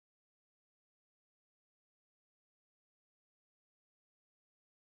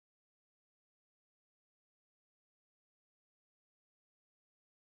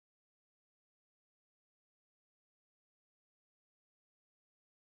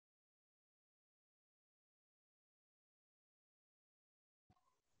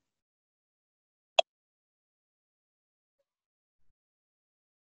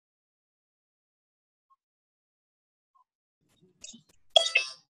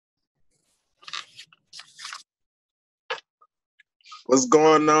What's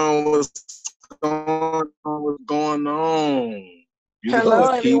going on? What's going on? What's going on? Beautiful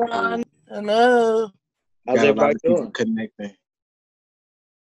Hello, people. everyone. Hello. We How's got a lot everybody of people doing? connecting.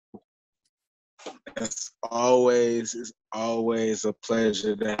 It's always a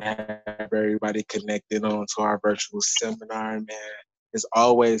pleasure to have everybody connected on to our virtual seminar, man. We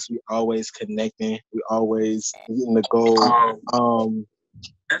always connecting. We always getting the goal. Um,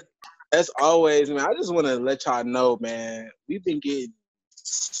 as always, man, I just want to let y'all know, man, we've been getting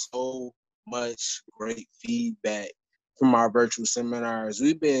so much great feedback from our virtual seminars.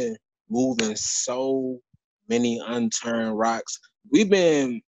 We've been moving so many unturned rocks. We've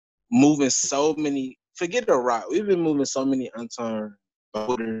been moving so many, forget a rock, we've been moving so many unturned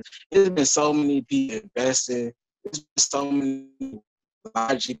boulders. There's been so many people investing. There's been so many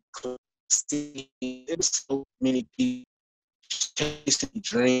logical, there's so many people chasing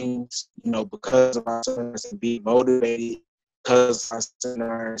dreams, because of our seminars and being motivated because of our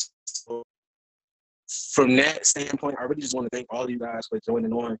seminars. So from that standpoint, I really just want to thank all of you guys for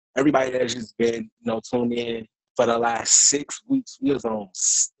joining on. Everybody that's just been, tuned in for the last 6 weeks. We was on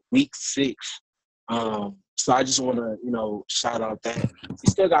week 6. So I just want to, shout out that we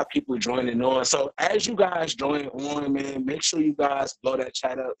still got people joining on. So as you guys join on, man, make sure you guys blow that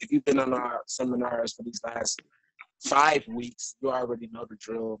chat up. If you've been on our seminars for these last 5 weeks, you already know the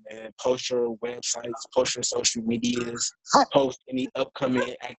drill, man. Post your websites, post your social medias, post any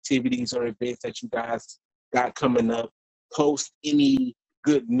upcoming activities or events that you guys got coming up. Post any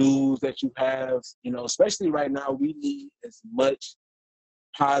good news that you have. Especially right now, we need as much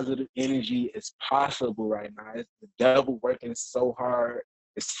positive energy as possible right now. It's the devil working so hard.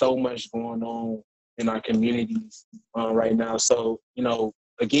 There's so much going on in our communities right now. So,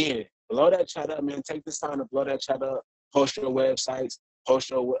 again, blow that chat up, man. Take this time to blow that chat up. Post your websites, post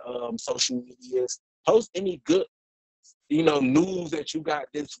your social medias, post any good, news that you got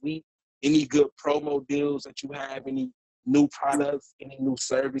this week, any good promo deals that you have, any new products, any new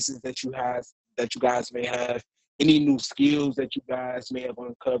services that you guys may have, any new skills that you guys may have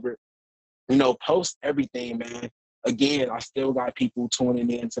uncovered. Post everything, man. Again, I still got people tuning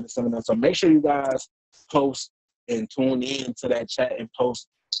in to the seminar. So make sure you guys post and tune in to that chat and post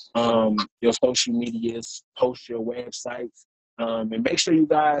your social medias, post your websites, and make sure you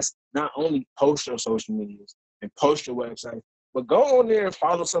guys not only post your social medias and post your website, but go on there and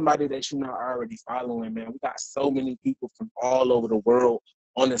follow somebody that you're not already following, man. We got so many people from all over the world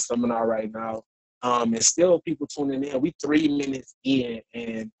on the seminar right now. And still people tuning in. We 3 minutes in,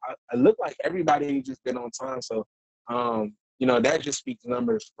 and I look like everybody just been on time. So, that just speaks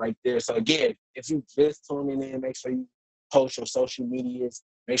numbers right there. So again, if you just tuning in, make sure you post your social medias.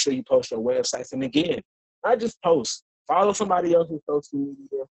 Make sure you post your websites. And again, not just post. Follow somebody else's social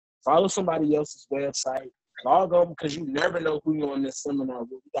media. Follow somebody else's website. Log on, because you never know who you're on this seminar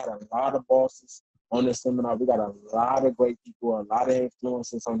with. We got a lot of bosses on this seminar. We got a lot of great people, a lot of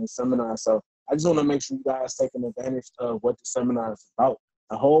influencers on this seminar. So I just want to make sure you guys taking advantage of what the seminar is about.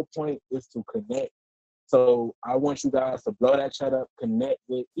 The whole point is to connect. So I want you guys to blow that chat up, connect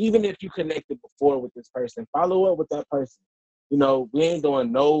with, even if you connected before with this person, follow up with that person. We ain't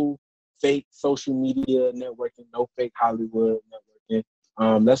doing no fake social media networking, no fake Hollywood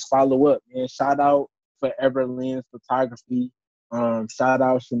networking. Let's follow up, man. Shout out Forever Lens Photography. Shout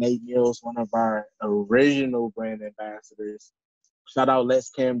out Sinead Mills, one of our original brand ambassadors. Shout out Let's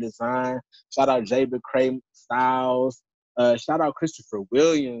Cam Design. Shout out Jay McCray Styles. Shout out Christopher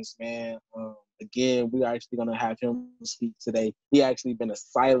Williams, man. Again, we are actually gonna have him speak today. He actually been a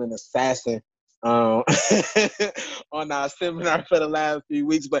silent assassin um, on our seminar for the last few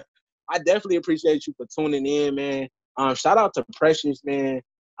weeks, but I definitely appreciate you for tuning in, man. Shout out to Precious, man.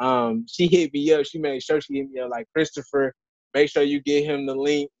 She hit me up. She made sure she hit me up like Christopher. Make sure you get him the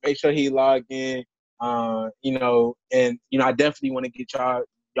link. Make sure he log in. And I definitely want to get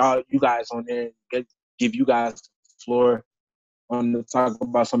you guys on there, give you guys the floor on to talk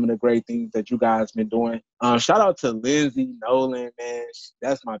about some of the great things that you guys been doing. Shout out to Lindsay Nolan, man.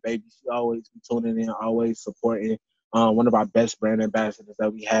 That's my baby. She always be tuning in, always supporting. One of our best brand ambassadors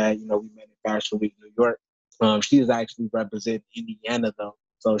that we had. We met in Fashion Week, New York. She is actually representing Indiana though,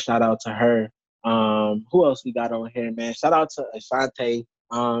 so shout out to her. Who else we got on here, man? Shout out to Ashante.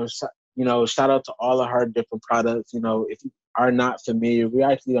 Shout out to all of her different products. If you are not familiar, we're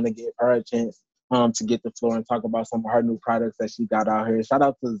actually gonna give her a chance to get the floor and talk about some of her new products that she got out here. Shout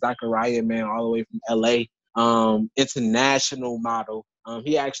out to Zachariah, man, all the way from LA. International model.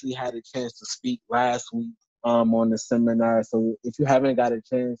 He actually had a chance to speak last week on the seminar. So if you haven't got a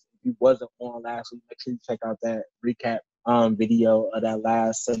chance, if you wasn't on last week, make sure you check out that recap video of that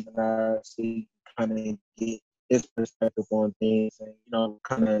last seminar so you can kind of get his perspective on things, and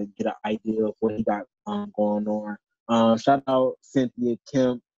kind of get an idea of what he got going on. Shout out Cynthia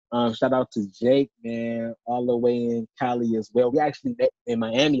Kemp. Shout out to Jake, man, all the way in Cali as well. We actually met in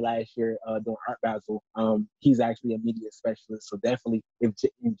Miami last year doing Art Basel. He's actually a media specialist, so definitely, if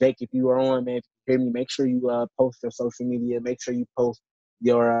Jake, if you are on, man, if you hear me, make sure you post your social media. Make sure you post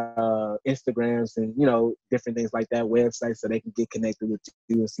your Instagrams and different things like that, websites, so they can get connected with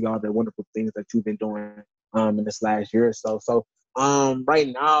you and see all the wonderful things that you've been doing in this last year or so. So right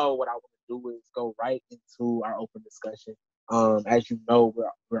now, what I want to do is go right into our open discussion. As you know,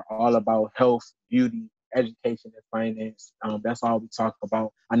 we're all about health, beauty, education, and finance. That's all we talk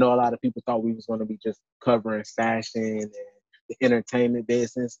about. I know a lot of people thought we was going to be just covering fashion and the entertainment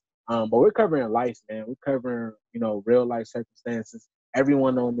business, but we're covering life, man. We're covering real life circumstances.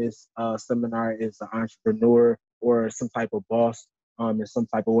 Everyone on this seminar is an entrepreneur or some type of boss, in some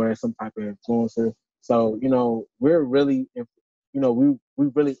type of way, some type of influencer. So we're really, we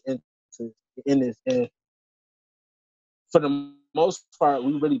really in this, and for the most part,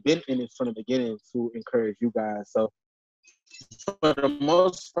 we've really been in it from the beginning to encourage you guys. So for the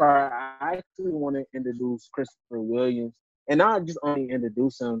most part, I actually want to introduce Christopher Williams, and not just only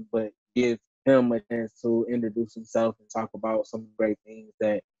introduce him, but give him a chance to introduce himself and talk about some great things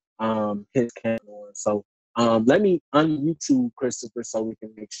that his camp on. So let me unmute you, Christopher, so we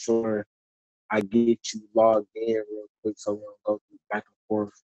can make sure I get you logged in real quick, so we don't go through back and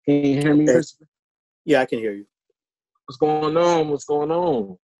forth. Can you hear me, Christopher? Yeah, I can hear you. What's going on? What's going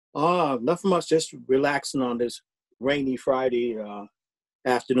on? Nothing much. Just relaxing on this rainy Friday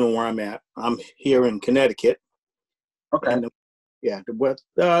afternoon where I'm at. I'm here in Connecticut. Okay. And the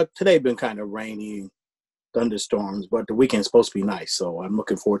weather today been kind of rainy, thunderstorms, but the weekend's supposed to be nice, so I'm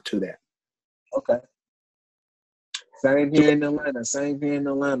looking forward to that. Okay. Same here in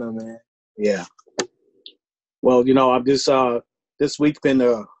Atlanta, man. Yeah. Well, I'm just this week's been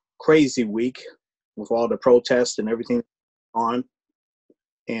a crazy week with all the protests and everything on.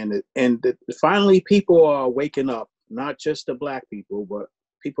 And finally, people are waking up, not just the Black people, but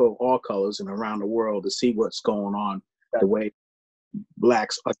people of all colors and around the world, to see what's going on, the way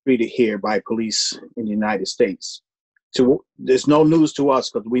Blacks are treated here by police in the United States. So there's no news to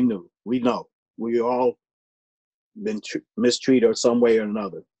us because we know. We all been mistreated some way or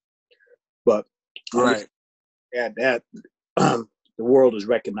another. But right, that the world is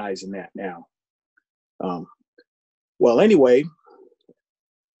recognizing that now. Well, anyway,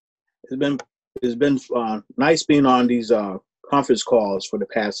 it's been nice being on these conference calls for the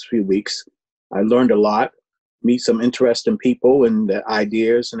past few weeks. I learned a lot, meet some interesting people and the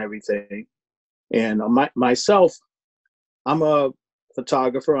ideas and everything. And myself, I'm a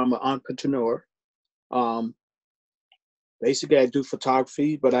photographer. I'm an entrepreneur. Basically, I do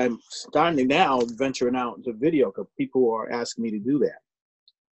photography, but I'm starting now venturing out into video because people are asking me to do that.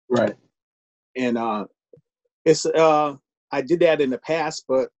 Right. And it's I did that in the past,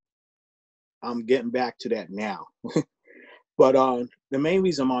 but I'm getting back to that now. But the main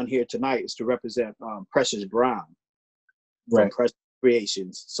reason I'm on here tonight is to represent Precious Brown from Precious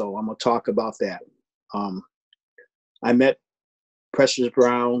Creations. So I'm gonna talk about that. I met Precious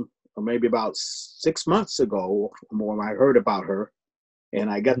Brown maybe about 6 months ago when I heard about her,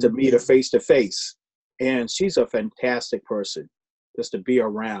 and I got to meet her face to face. And she's a fantastic person, just to be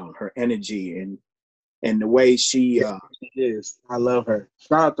around. Her energy and the way she is. I love her.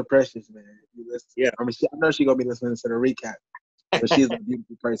 Shout out to Precious, man. Yeah, I know she's gonna be listening to the recap, but she's a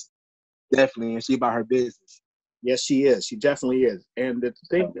beautiful person, definitely, and she about her business. Yes, she is. She definitely is. And the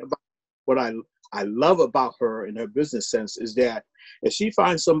thing about what I love about her in her business sense is that if she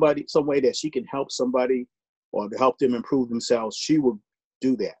finds some way that she can help somebody or to help them improve themselves, she will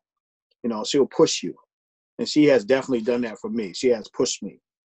do that. She'll push you, and she has definitely done that for me. She has pushed me.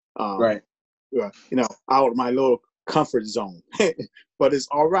 Right. Out of my little comfort zone. But it's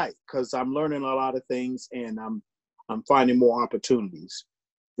all right because I'm learning a lot of things and I'm finding more opportunities.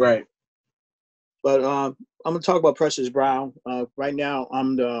 Right. But I'm gonna talk about Precious Brown. Right now,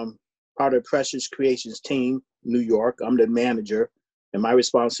 I'm the part of Precious Creations team, New York. I'm the manager, and my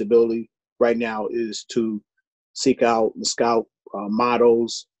responsibility right now is to seek out and scout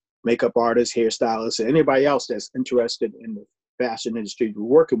models, makeup artists, hairstylists, and anybody else that's interested in the fashion industry. We're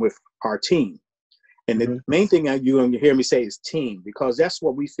working with our team. And the main thing you're going to hear me say is team, because that's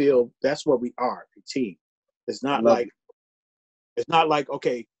what we feel, that's what we are, a team. It's not like,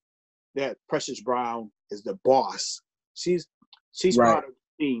 okay, that Precious Brown is the boss. She's part of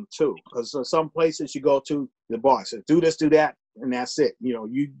the team too. Because some places you go to, the boss says, do this, do that, and that's it.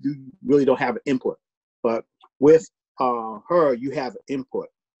 You really don't have an input. But with her, you have input.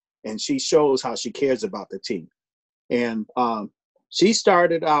 And she shows how she cares about the team. And she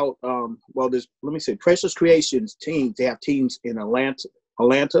started out, well, let me say, Precious Creations teams. They have teams in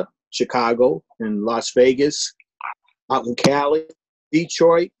Atlanta, Chicago, and Las Vegas, out in Cali,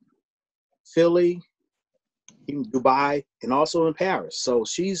 Detroit, Philly, in Dubai, and also in Paris. So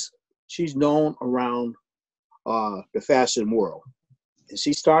she's known around the fashion world. And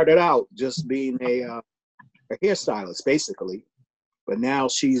she started out just being a hairstylist, basically. But now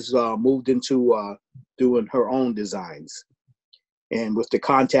she's moved into doing her own designs. And with the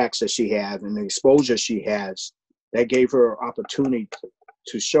contacts that she has and the exposure she has, that gave her opportunity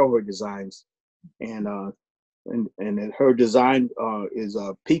to show her designs. And her design is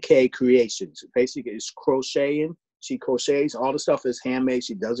PK Creations. Basically, it's crocheting. She crochets. All the stuff is handmade.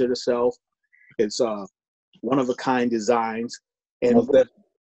 She does it herself. It's one of a kind designs. And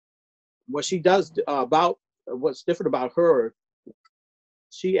what she does about what's different about her,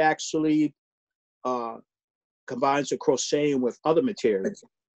 she actually combines the crocheting with other materials,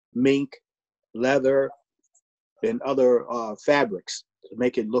 mink, leather, and other fabrics to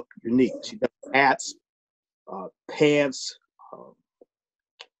make it look unique. She does hats, pants,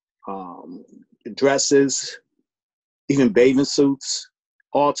 dresses, even bathing suits,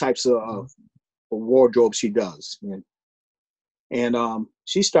 all types of wardrobe she does. And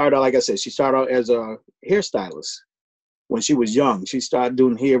she started out, like I said, she started out as a hairstylist when she was young. She started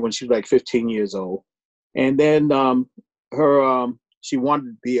doing hair when she was like 15 years old. And then she wanted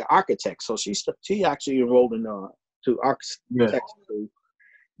to be an architect. So she actually enrolled in to architecture. Yeah.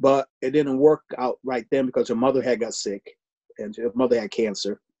 But it didn't work out right then because her mother had got sick and her mother had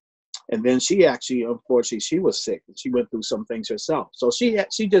cancer. And then she actually, unfortunately, she was sick. She went through some things herself. So she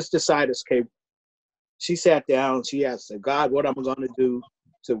just decided, okay, she sat down, she asked God, what am I going to do?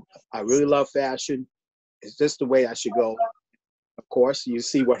 So I really love fashion. Is this the way I should go? Of course, you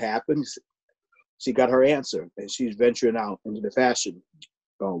see what happens. She got her answer, and she's venturing out into the fashion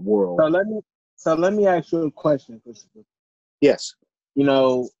world. So let me ask you a question, Christopher. Yes.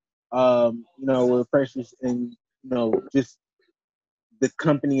 We're Precious, and just the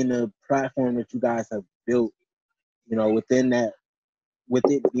company and the platform that you guys have built. Within that, with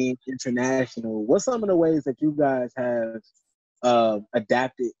it being international, what's some of the ways that you guys have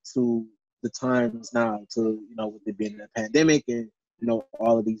adapted to the times now? To with it being a pandemic and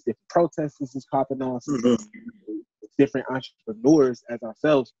all of these different protesters is popping off. Mm-hmm. Different entrepreneurs as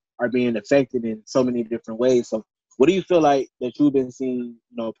ourselves are being affected in so many different ways. So what do you feel like that you've been seeing,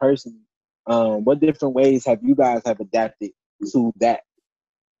 personally? What different ways have you guys have adapted to that?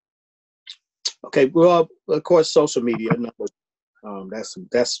 Okay, well, of course, social media.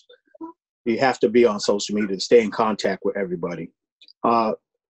 That's you have to be on social media to stay in contact with everybody.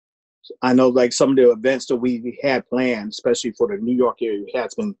 I know, like some of the events that we had planned, especially for the New York area,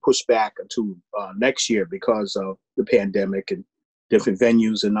 has been pushed back to next year because of the pandemic and different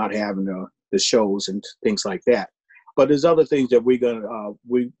venues and not having the shows and things like that. But there's other things that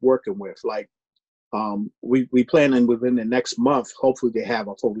we're working with. Like we planning within the next month, hopefully, to have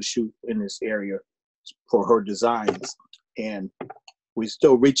a photo shoot in this area for her designs, and we're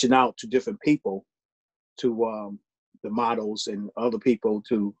still reaching out to different people, to the models and other people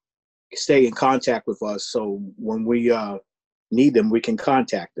to stay in contact with us, so when we need them, we can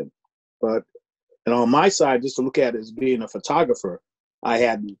contact them. But on my side, just to look at it as being a photographer, I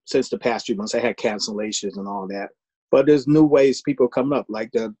had, since the past few months, I had cancellations and all that. But there's new ways people coming up.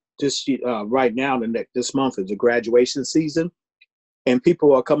 Like right now, this month is the graduation season, and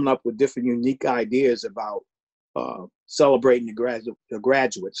people are coming up with different unique ideas about celebrating the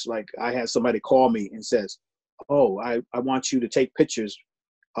graduates. Like I had somebody call me and says, "Oh, I want you to take pictures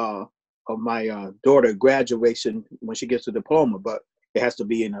of my daughter graduation when she gets a diploma, but it has to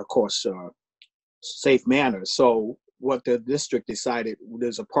be in, of course, safe manner." So what the district decided,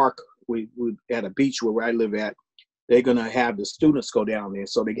 there's a park we at a beach where I live at. They're gonna have the students go down there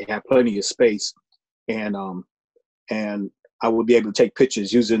so they can have plenty of space, and I will be able to take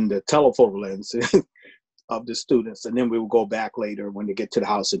pictures using the telephoto lens of the students, and then we will go back later when they get to the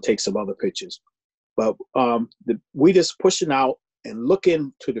house and take some other pictures. But we just pushing out and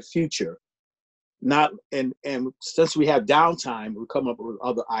looking to the future. Not and since we have downtime, we come up with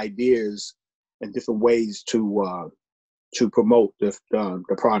other ideas and different ways to promote the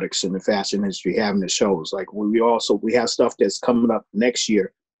products in the fashion industry, having the shows. Like we have stuff that's coming up next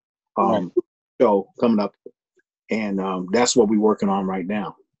year, show coming up, and that's what we're working on right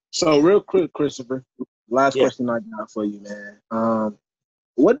now. So real quick, Christopher, last question I got for you, man.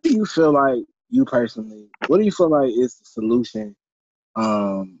 What do you feel like, you personally, what do you feel like is the solution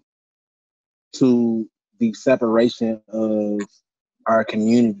to the separation of our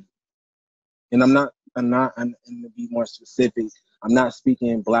community? And I'm not and to be more specific, I'm not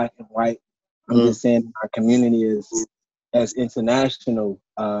speaking black and white. I'm Mm. just saying our community is as international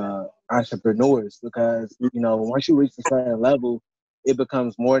entrepreneurs because once you reach a certain level, it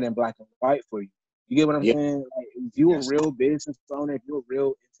becomes more than black and white for you. You get what I'm Yeah. saying? Like, if you're a Yes. real business owner, if you're a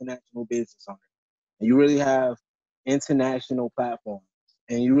real international business owner, and you really have international platforms,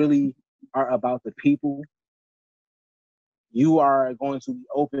 and you really are about the people, you are going to be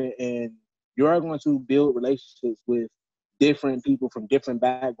open and you are going to build relationships with different people from different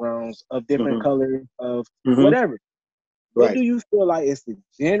backgrounds, of different Mm-hmm. colors, of Mm-hmm. whatever. What Right. do you feel like is the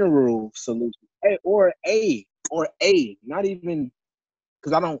general solution? Or a, not even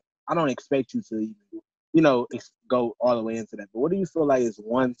because I don't expect you to even go all the way into that. But what do you feel like is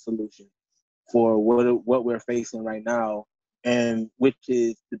one solution for what we're facing right now, and which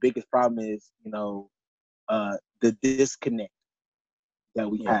is the biggest problem is the disconnect that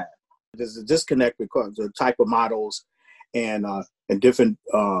we Yeah. have. There's a disconnect because of the type of models and different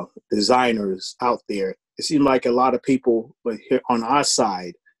designers out there. It seems like a lot of people, but here on our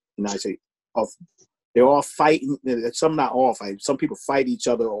side, and I say, of they're all fighting. Some not all fight. Some people fight each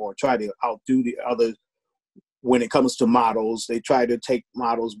other or try to outdo the other. When it comes to models, they try to take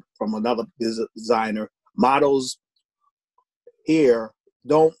models from another designer. Models here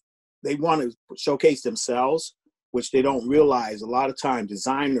don't. They want to showcase themselves, which they don't realize. A lot of times,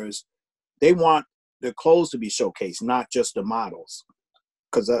 designers they want the clothes to be showcased, not just the models.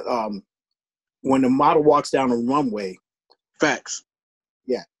 Because when the model walks down the runway, Facts.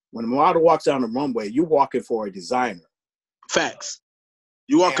 yeah, when the model walks down the runway, you're walking for a designer. Facts.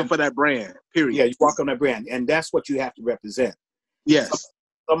 You walking And for that brand, period. yeah, you walk on that brand, and that's what you have to represent. Yes.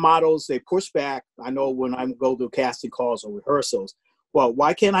 Some models, they push back. I know when I go to casting calls or rehearsals, well,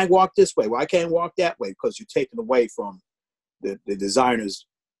 why can't I walk this way? Why can't I walk that way? Because you're taken away from the designer's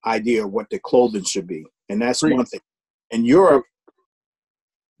idea of what the clothing should be. And that's Preach. one thing. In Europe,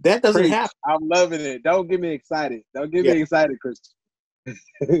 that doesn't Preach. happen. I'm loving it. Don't get me excited. Don't get Yeah. me excited, Christian.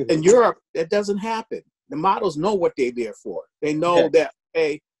 In Europe, that doesn't happen. The models know what they're there for. They know that,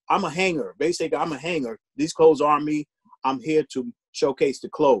 hey, I'm a hanger. Basically, I'm a hanger. These clothes are me. I'm here to showcase the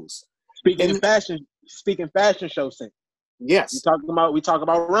clothes. Speaking And fashion show sense. yes, We talk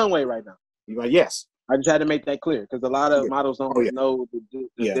about runway right now. yes. I just had to make that clear because a lot of models don't know the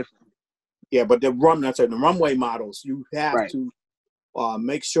difference. Yeah, but the runway models, you have to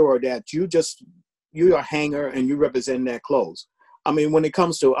make sure that you're a hanger and you represent that clothes. I mean, when it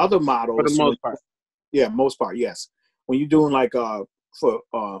comes to other models, For the most part. Yeah, most part, yes. When you're doing like for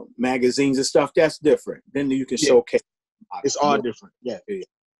magazines and stuff, that's different. Then you can showcase. It's all different. Yeah.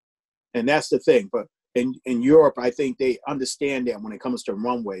 And that's the thing. But in Europe, I think they understand that when it comes to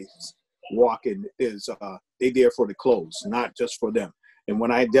runways, walking is they there for the clothes, not just for them. And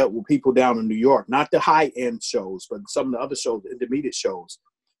when I dealt with people down in New York, not the high end shows, but some of the other shows, the intermediate shows,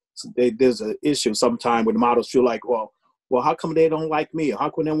 there's an issue sometimes where the models feel like, well, how come they don't like me? How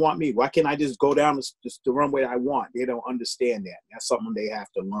come they want me? Why can't I just go down the runway I want? They don't understand that. That's something they have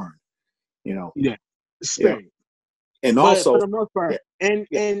to learn, Yeah. Yeah. And but also, for the most part, and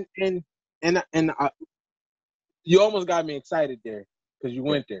you almost got me excited there because you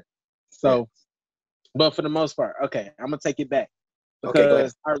went there. So, but for the most part, okay, I'm gonna take it back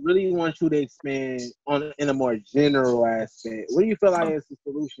because I really want you to expand on in a more general aspect. What do you feel like is the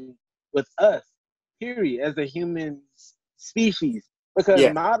solution with us, period, as a human species?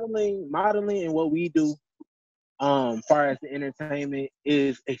 Because modeling and what we do, far as the entertainment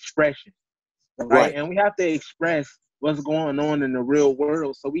is expression, right? And we have to express what's going on in the real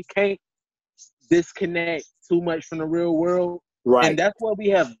world, so we can't disconnect too much from the real world. Right. And that's what we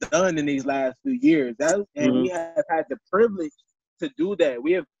have done in these last few years. We have had the privilege to do that.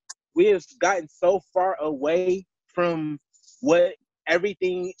 We have gotten so far away from what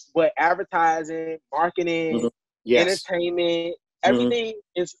advertising, marketing, entertainment, everything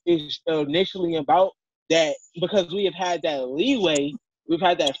is initially about that, because we have had that leeway, we've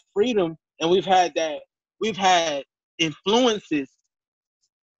had that freedom, and we've had influences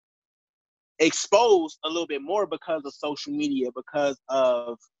exposed a little bit more because of social media, because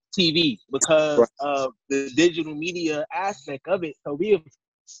of TV, because of the digital media aspect of it. So we have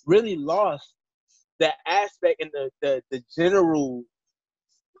really lost that aspect and the general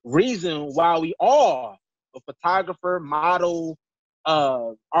reason why we are a photographer, model,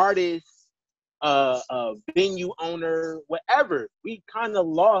 artist, venue owner, whatever. We kind of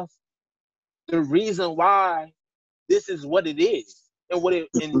lost the reason why this is what it is. And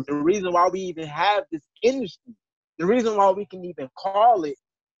the reason why we even have this industry, the reason why we can even call it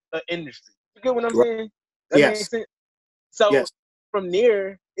an industry. You get what I'm saying? That makes sense. So from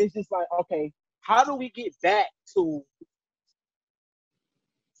there, it's just like, okay, how do we get back to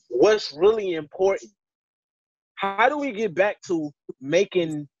what's really important? How do we get back to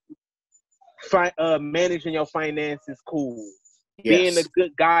making managing your finances cool, being a Yes.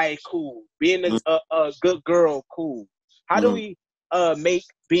 good guy cool, being a good girl cool? How do we make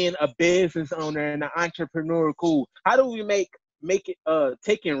being a business owner and an entrepreneur cool? How do we make it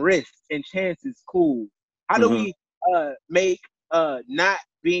taking risks and chances cool? How do we make not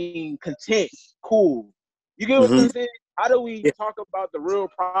being content cool? You get what I'm saying? How do we Yeah. talk about the real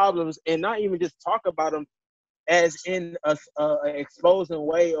problems and not even just talk about them as in a exposing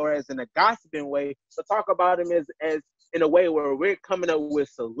way or as in a gossiping way, but talk about them as in a way where we're coming up with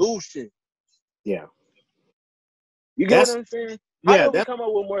solutions. Yeah. You get what That's I'm saying? How yeah. do we That come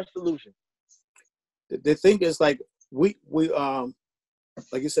up with more solutions? the thing is, like, we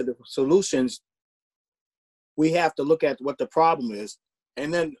like you said, the solutions, we have to look at what the problem is,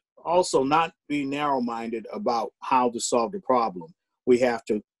 and then also not be narrow-minded about how to solve the problem. We have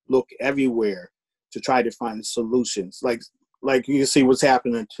to look everywhere to try to find solutions. Like you see what's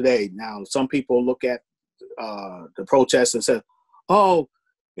happening today. Now, some people look at the protests and say, "Oh,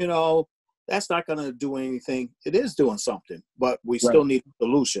 you know, that's not going to do anything." It is doing something, but we Right. still need a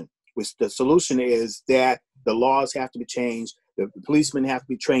solution. The solution is that the laws have to be changed, the policemen have to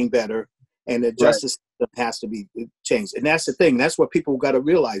be trained better, and the Right. justice system has to be changed. And that's the thing. That's what people got to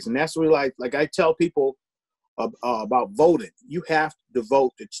realize. And that's really like I tell people about voting. You have to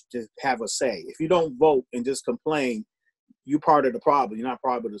vote to have a say. If you don't vote and just complain, you're part of the problem. You're not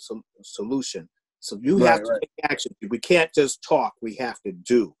part of the solution. So you have Right. to take action. We can't just talk. We have to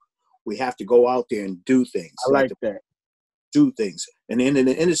do. We have to go out there and do things. I like that. Do things. And in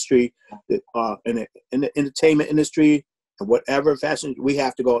the industry, in the entertainment industry, and whatever fashion, we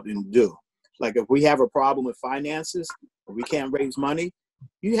have to go out and do. Like if we have a problem with finances, or we can't raise money,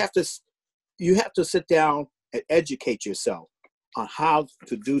 you have to sit down and educate yourself on how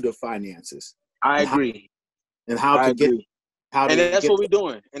to do the finances I and agree. how I to get agree. And that's what we're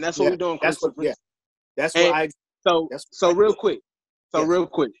doing. And that's what yeah. we're doing, That's what Christopher. yeah. That's what And I. so That's so what I real do. quick. So Yeah. real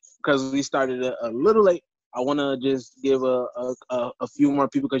quick, because we started a little late. I want to just give a few more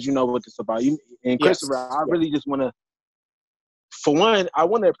people because you know what this is about. You and Yes. Christopher, I Yeah. really just want to, for one, I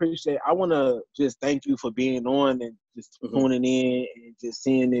want to just thank you for being on and just tuning in and just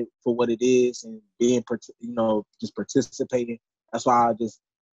seeing it for what it is and being, just participating. That's why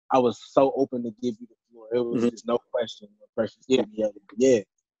I was so open to give you the floor. It was just no question. No precious Yeah. to me. Yeah.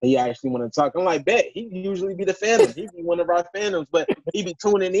 He actually want to talk. I'm like, bet he usually be the phantom. He be one of our phantoms, but he be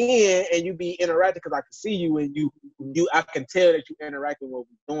tuning in and you be interacting because I can see you and you I can tell that you interacting with what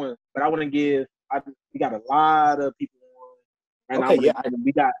we're doing. But I want to we got a lot of people on, and Okay. Yeah.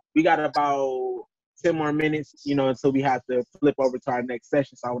 we got about 10 more minutes, until we have to flip over to our next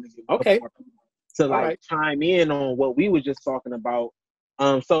session. So I want to give a couple Okay. more people to All chime in on what we were just talking about.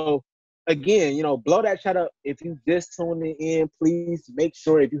 So again, blow that chat up. If you just tuning in, please make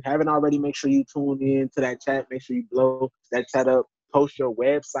sure, if you haven't already, make sure you tune in to that chat. Make sure you blow that chat up. Post your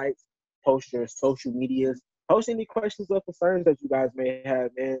websites, post your social medias, post any questions or concerns that you guys may have,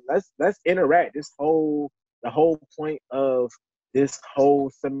 man. Let's interact. The whole point of this whole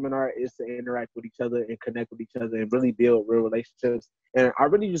seminar is to interact with each other and connect with each other and really build real relationships. And I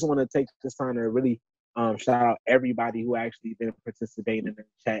really just want to take this time to really shout out everybody who actually been participating in the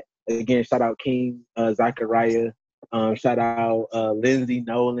chat. Again, shout out King Zachariah. Shout out Lindsay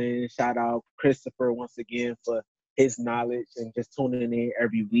Nolan. Shout out Christopher once again for his knowledge and just tuning in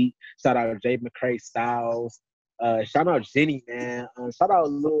every week. Shout out Jay McCray Styles. Shout out Jenny, man. Shout out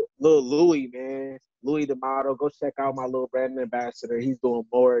Lil Louie, man. Louis the model. Go check out my little brand ambassador. He's doing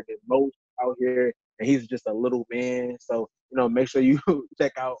more than most out here, and he's just a little man. So, make sure you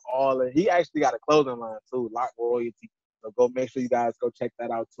check out he actually got a clothing line too, Lock Royalty. So go make sure you guys go check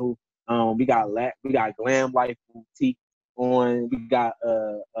that out too. We got Glam Life Boutique on. We got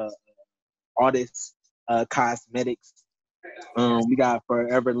Artists Cosmetics. We got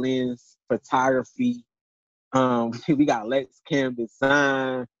Forever Lens Photography. We got Lex Cam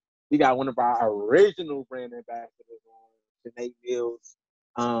Design. We got one of our original brand ambassadors on, Janae Mills.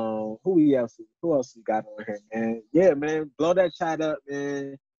 Who else we got on here, man? Yeah, man, blow that chat up,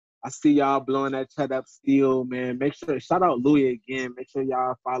 man. I see y'all blowing that chat up still, man. Make sure, shout out Louis again. Make sure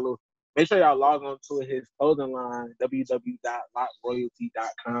y'all log on to his clothing line,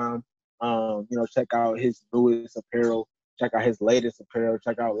 www.lockroyalty.com. Check out his newest apparel. Check out his latest apparel.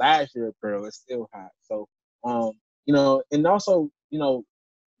 Check out last year's apparel. It's still hot. So, and also,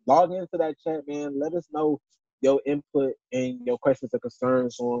 log into that chat, man. Let us know your input and your questions and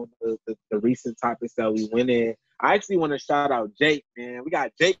concerns on the recent topics that we went in. I actually want to shout out Jake, man. We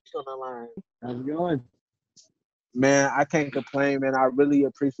got Jake on the line. How's it going? Man, I can't complain, man. I really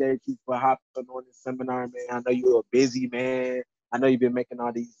appreciate you for hopping on this seminar, man. I know you're a busy man. I know you've been making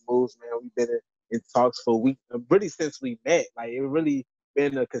all these moves, man. We've been in talks for weeks, really since we met. Like, it really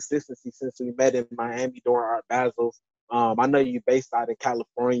been a consistency since we met in Miami during our Basels. I know you're based out in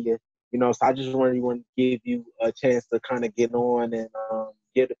California, so I just really want to give you a chance to kind of get on and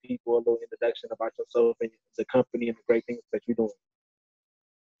give the people a little introduction about yourself and the company and the great things that you're doing.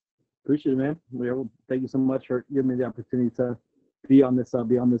 Appreciate it, man. Well, thank you so much for giving me the opportunity to be on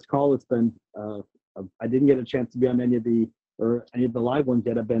this call. It's been I didn't get a chance to be on any of the live ones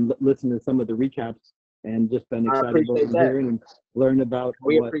yet. I've been listening to some of the recaps and just been excited about hearing and learn about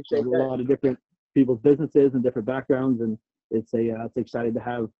a lot of different people's businesses and different backgrounds, and it's exciting to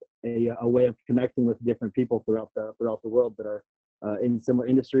have a way of connecting with different people throughout the world that are in similar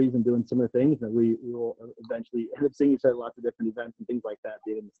industries and doing similar things, and we will eventually end up seeing each other at lots of different events and things like that,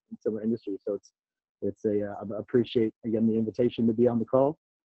 being in similar industries. So I appreciate again the invitation to be on the call,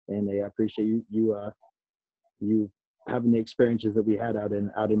 and I appreciate you having the experiences that we had out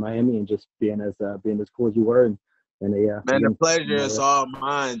in Miami and just being as cool as you were. Man, the pleasure is all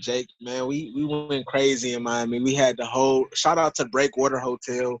mine, Jake. Man, we went crazy in Miami. We had the whole shout out to Breakwater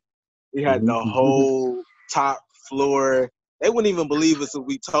Hotel. We had the whole top floor. They wouldn't even believe us if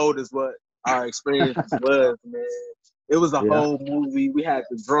we told us what our experiences was, man. It was a whole movie. We had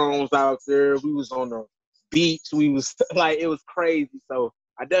the drones out there. We was on the beach. We was like, it was crazy. So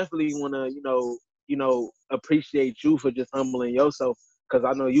I definitely want to, appreciate you for just humbling yourself, because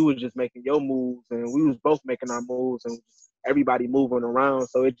I know you was just making your moves and we was both making our moves and everybody moving around.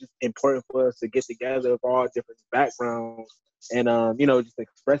 So it's just important for us to get together of all different backgrounds and, just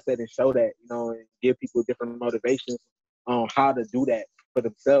express that and show that, and give people different motivations on how to do that for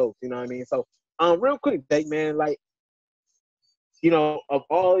themselves. You know what I mean? So, real quick, Jake, man, like, of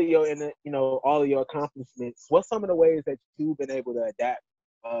all of your accomplishments, what's some of the ways that you've been able to adapt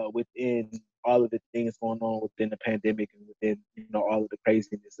within all of the things going on within the pandemic and within, all of the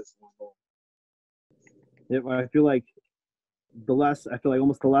craziness that's going on? Yeah, I feel like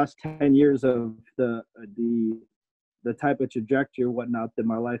almost the last 10 years of the type of trajectory or whatnot that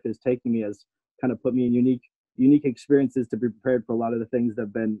my life is taking me has kind of put me in unique experiences to be prepared for a lot of the things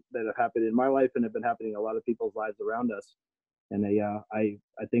that have happened in my life and have been happening in a lot of people's lives around us. And I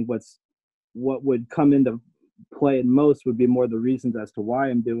think what would come into play in most would be more the reasons as to why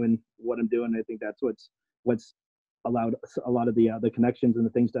I'm doing what I'm doing. I think that's what's allowed a lot of the connections and the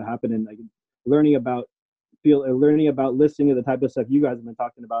things to happen, and like learning about listening to the type of stuff you guys have been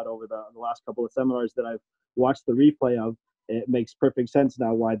talking about over the last couple of seminars that I've watched the replay of. It makes perfect sense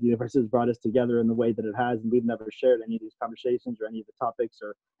now why the universe has brought us together in the way that it has, and we've never shared any of these conversations or any of the topics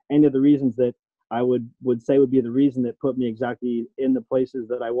or any of the reasons that I would say would be the reason that put me exactly in the places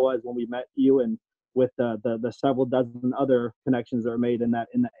that I was when we met you, and with the several dozen other connections that are made in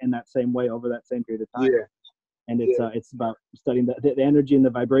that same way over that same period of time. Yeah. And it's about studying the energy and the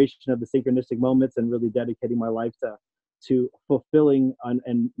vibration of the synchronistic moments and really dedicating my life to fulfilling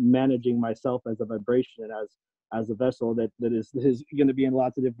and managing myself as a vibration and as a vessel that is going to be in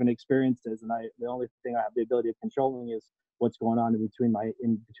lots of different experiences. And the only thing I have the ability of controlling is what's going on in between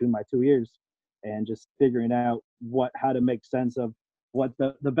my 2 ears, and just figuring out how to make sense of what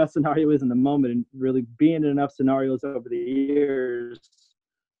the best scenario is in the moment, and really being in enough scenarios over the years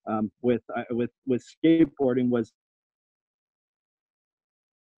with skateboarding was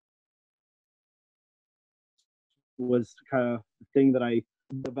kind of the thing that I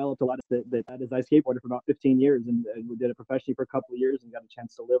developed a lot of that as I skateboarded for about 15 years and we did it professionally for a couple of years and got a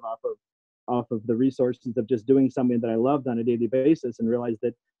chance to live off of the resources of just doing something that I loved on a daily basis, and realized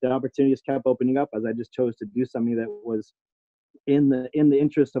that the opportunities kept opening up as I just chose to do something that was in the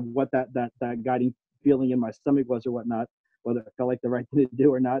interest of what that guiding feeling in my stomach was or whatnot, whether it felt like the right thing to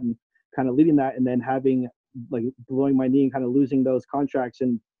do or not, and kind of leading that, and then having like blowing my knee and kind of losing those contracts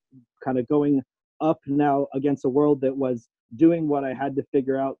and kind of going up now against a world that was doing what I had to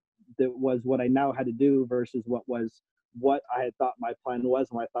figure out, that was what I now had to do versus what I had thought my plan was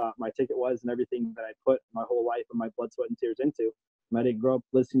and what I thought my ticket was, and everything that I put my whole life and my blood, sweat, and tears into. I didn't grow up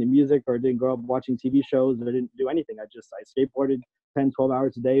listening to music, or didn't grow up watching TV shows, or didn't do anything. I skateboarded 10, 12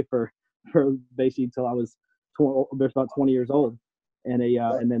 hours a day for basically until I was about 20 years old. And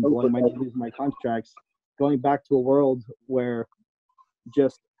then blowing my knee, losing my contracts, going back to a world where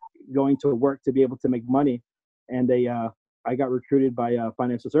just going to work to be able to make money. And I got recruited by a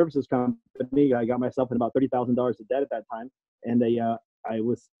financial services company. I got myself in about $30,000 of debt at that time. And I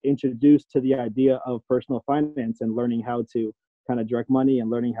was introduced to the idea of personal finance and learning how to kind of direct money and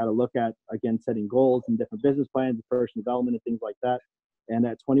learning how to look at, again, setting goals and different business plans, personal development and things like that. And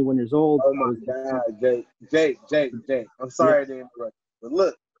at 21 years old, Oh my God, Jake. I'm sorry to interrupt, but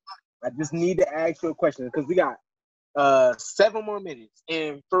look, I just need to ask you a question because we got 7 more minutes,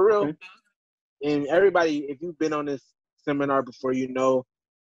 and for real, okay. and everybody, if you've been on this seminar before, you know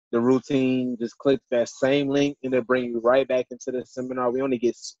the routine. Just click that same link, and it'll bring you right back into the seminar. We only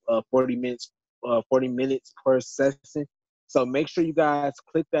get 40 minutes, 40 minutes per session. So make sure you guys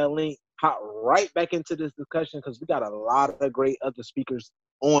click that link, hop right back into this discussion because we got a lot of great other speakers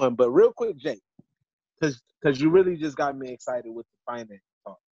on. But real quick, Jake, because you really just got me excited with the finance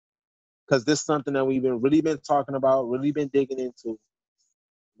talk. Because this is something that we've really been talking about, really been digging into.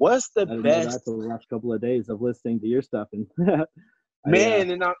 What's the I didn't know best? that for the last couple of days of listening to your stuff, and Man,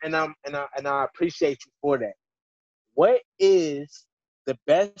 and I appreciate you for that. What is the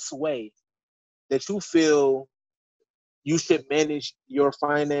best way that you feel you should manage your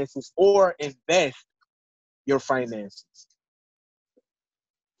finances or invest your finances?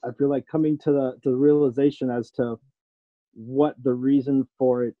 I feel like coming to the realization as to what the reason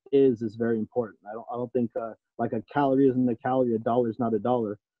for it is very important. I don't think like a calorie isn't a calorie, a dollar is not a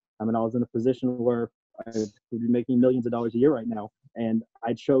dollar. I mean, I was in a position where I would be making millions of dollars a year right now, and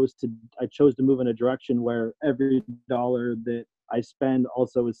I chose to move in a direction where every dollar that I spend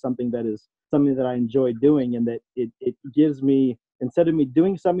also is something that I enjoy doing, and that it gives me, instead of me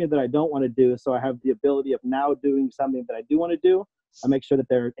doing something that I don't want to do, so I have the ability of now doing something that I do want to do. I make sure that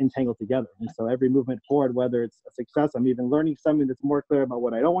they're entangled together. And so every movement forward, whether it's a success, I'm even learning something that's more clear about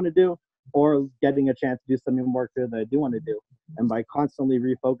what I don't want to do, or getting a chance to do something more clear that I do want to do. And by constantly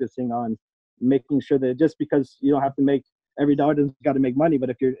refocusing on making sure that just because you don't have to make every dollar doesn't got to make money, but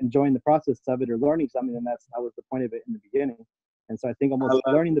if you're enjoying the process of it or learning something, then that was the point of it in the beginning. And so I think almost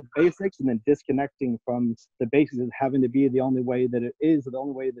learning the basics and then disconnecting from the basics is having to be the only way that it is, the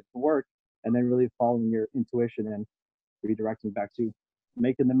only way that it can work, and then really following your intuition and redirecting back to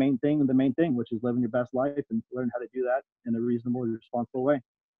making the main thing, which is living your best life and learn how to do that in a reasonable, responsible way.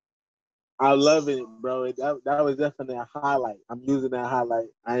 I love it, bro. That was definitely a highlight. I'm using that highlight.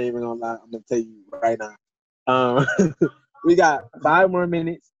 I ain't even gonna lie. I'm gonna tell you right now. We got 5 more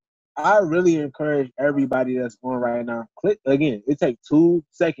minutes. I really encourage everybody that's on right now. Click again. It takes 2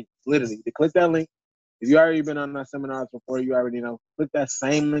 seconds, literally, to click that link. If you already been on our seminars before, you already know. Click that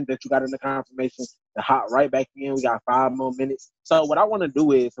same link that you got in the confirmation to hop right back in. We got 5 more minutes. So what I want to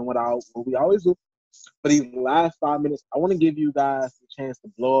do is, and what we always do for these last 5 minutes, I want to give you guys a chance to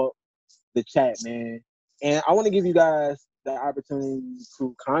blow up the chat, man. And I want to give you guys the opportunity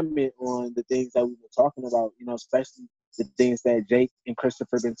to comment on the things that we've been talking about, especially the things that Jake and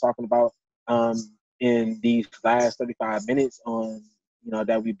Christopher been talking about in these last 35 minutes on,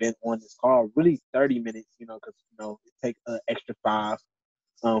 that we've been on this call. Really 30 minutes, because, it takes an extra 5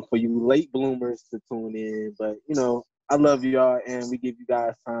 for you late bloomers to tune in. But, I love y'all, and we give you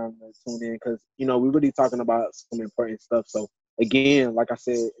guys time to tune in because, we're really talking about some important stuff. So, again, like I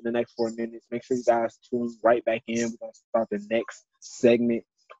said, in the next 4 minutes, make sure you guys tune right back in. We're going to start the next segment.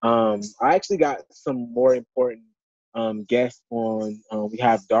 I actually got some more important guests on. We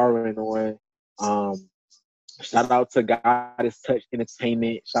have Darwin on. Shout out to Goddess Touch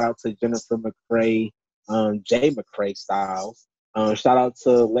Entertainment. Shout out to Jennifer McCrae, Jay McCrae Styles. Shout out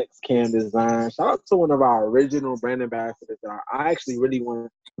to Lex Cam Design. Shout out to one of our original brand ambassadors. I actually really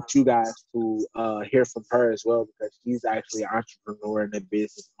want you guys to hear from her as well because she's actually an entrepreneur and a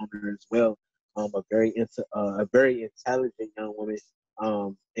business owner as well. A very intelligent young woman.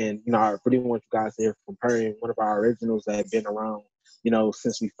 And I really want you guys to hear from her and one of our originals that have been around,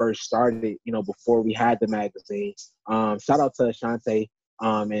 since we first started, before we had the magazine. Shout out to Ashante,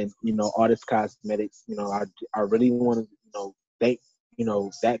 and, Artist Cosmetics. I really want to, thank,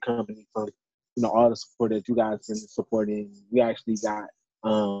 that company for, all the support that you guys been supporting. We actually got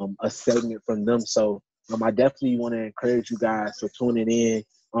a segment from them. So I definitely want to encourage you guys for tuning in.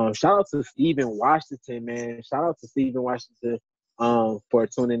 Shout out to Stephen Washington, man. Shout out to Stephen Washington for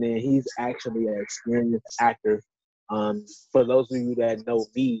tuning in. He's actually an experienced actor. For those of you that know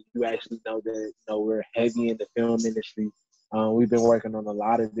me, you actually know that we're heavy in the film industry. We've been working on a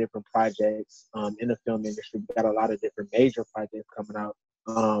lot of different projects in the film industry. We got a lot of different major projects coming out.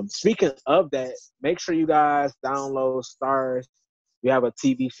 Speaking of that, make sure you guys download Stars. We have a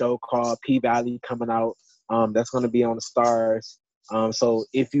TV show called P-Valley coming out. That's going to be on the Stars. So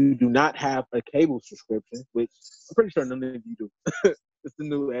if you do not have a cable subscription, which I'm pretty sure none of you do, it's the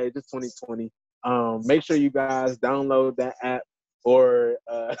new age, it's 2020. Make sure you guys download that app or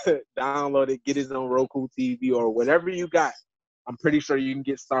download it, get it on Roku TV or whatever you got. I'm pretty sure you can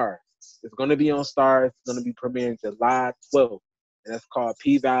get Stars. It's going to be on Stars. It's going to be premiering July 12th, and that's called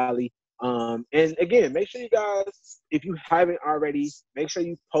P-Valley. And again, make sure you guys, if you haven't already, make sure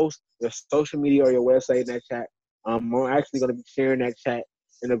you post your social media or your website in that chat. I'm actually going to be sharing that chat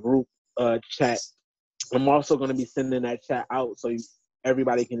in a group chat. I'm also going to be sending that chat out so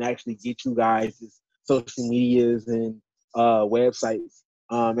everybody can actually get you guys' social medias and websites.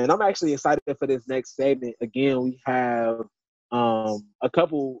 And I'm actually excited for this next segment. Again, we have a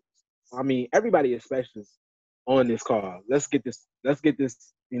couple. I mean, everybody is special on this call. Let's get this.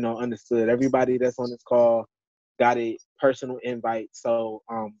 Understood. Everybody that's on this call got a personal invite. So,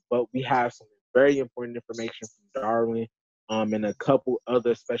 but we have some very important information from Darwin, and a couple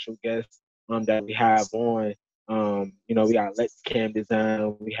other special guests that we have on. We got Lex Cam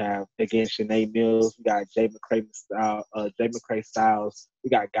Design. We have again Shanae Mills. We got Jay McCray Styles. We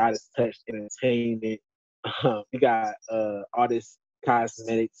got Goddess Touch Entertainment. We got Artist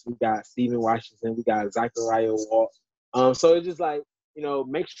Cosmetics. We got Stephen Washington. We got Zachariah Walt. So it's just like,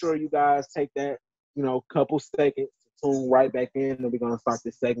 make sure you guys take that, couple seconds to tune right back in, and we're gonna start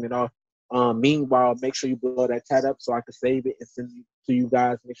this segment off. Meanwhile, make sure you blow that chat up so I can save it and send it to you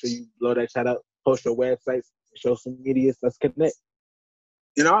guys. Make sure you blow that chat up, post your websites, show some media. Let's connect.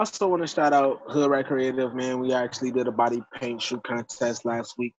 And I also want to shout out Hood Rat Creative, man. We actually did a body paint shoot contest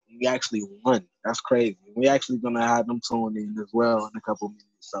last week. We actually won. That's crazy. We actually gonna have them tune in as well in a couple minutes.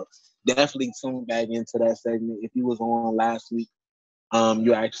 So definitely tune back into that segment. If you was on last week,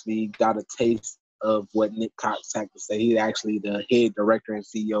 you actually got a taste of what Nick Cox had to say. He's actually the head director and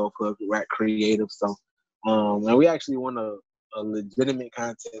CEO of Hood Rat Creative. So, and we actually won a legitimate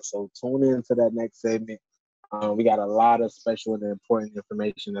contest. So tune into that next segment. We got a lot of special and important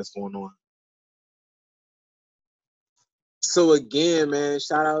information that's going on. So again, man,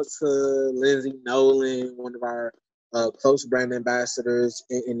 shout out to Lindsay Nolan, one of our close brand ambassadors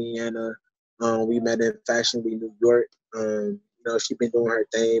in Indiana. We met in Fashion Week, New York. She's been doing her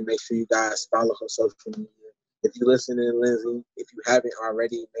thing. Make sure you guys follow her social media. If you listen to Lindsay, if you haven't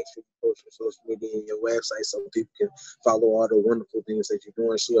already, make sure you post your social media and your website so people can follow all the wonderful things that you're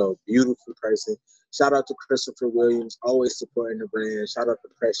doing. She's a beautiful person. Shout out to Christopher Williams, always supporting the brand. Shout out to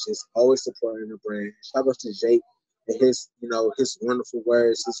Precious, always supporting the brand. Shout out to Jake and his wonderful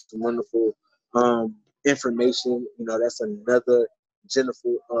words, his wonderful information. That's another genuine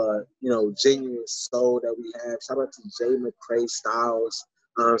soul that we have. Shout out to Jay McCray Styles.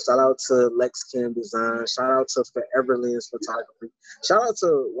 Shout out to Lex Cam Design. Shout out to Forever Lens Photography. Shout out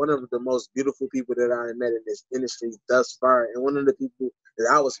to one of the most beautiful people that I met in this industry thus far, and one of the people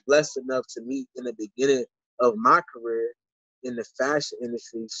that I was blessed enough to meet in the beginning of my career in the fashion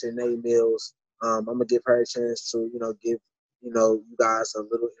industry, Shanae Mills. I'm gonna give her a chance to, give you guys a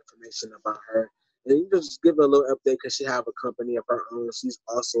little information about her. And just give her a little update because she have a company of her own. She's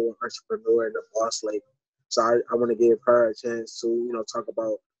also an entrepreneur and a boss lady. So I want to give her a chance to, talk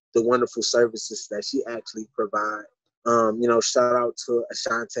about the wonderful services that she actually provide. Shout out to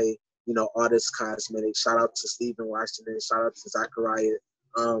Ashante, Artist Cosmetics. Shout out to Stephen Washington. Shout out to Zachariah.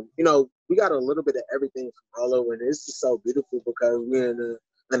 We got a little bit of everything from all over, and it's just so beautiful because we're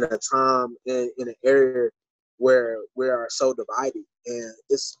in a time in an area where we are so divided, and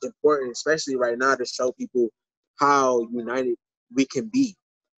it's important, especially right now, to show people how united we can be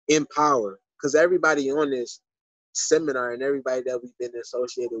in power. Because everybody on this seminar and everybody that we've been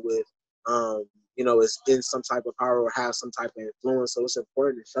associated with, is in some type of power or have some type of influence. So it's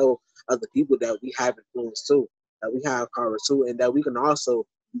important to show other people that we have influence too, that we have power too, and that we can also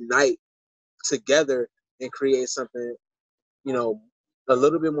unite together and create something, a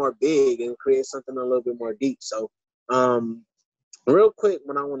little bit more big and create something a little bit more deep. So, real quick,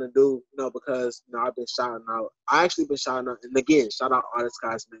 what I want to do, because I've been shouting out. I actually been shouting out, and again, shout out Artist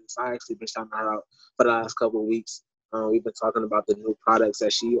Cosmetics. I actually been shouting her out for the last couple of weeks. We've been talking about the new products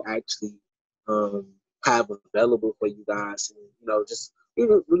that she actually have available for you guys, and just we've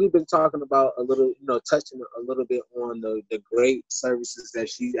really been talking about a little, touching a little bit on the great services that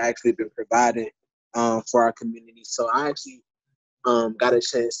she's actually been providing for our community. So I actually got a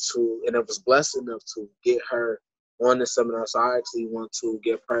chance to, and I was blessed enough to get her on the seminar. So I actually want to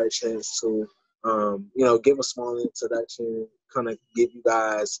give her a chance to, give a small introduction, kind of give you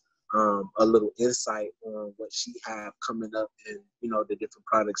guys a little insight on what she have coming up and, the different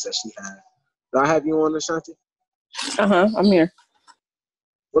products that she has. Do I have you on, Ashanti? I'm here.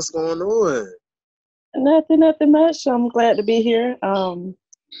 What's going on? Nothing much. I'm glad to be here.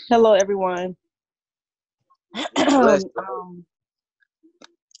 Hello, everyone.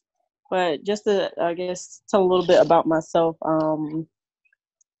 But just to, I guess, tell a little bit about myself.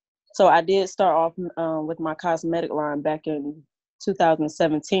 So I did start off with my cosmetic line back in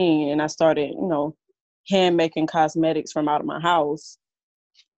 2017, and I started, hand making cosmetics from out of my house.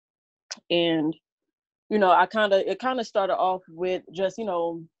 And, it kind of started off with just,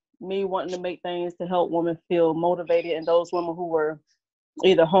 me wanting to make things to help women feel motivated, and those women who were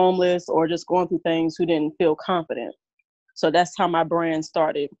either homeless or just going through things who didn't feel confident. So that's how my brand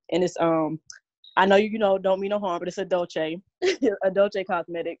started. And it's, I know don't mean no harm, but it's a Dolce, a Dolce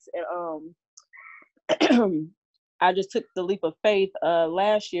Cosmetics. And I just took the leap of faith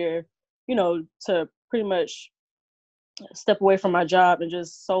last year, to pretty much step away from my job and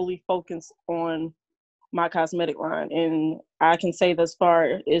just solely focus on my cosmetic line. And I can say thus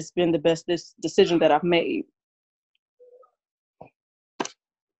far, it's been the best decision that I've made.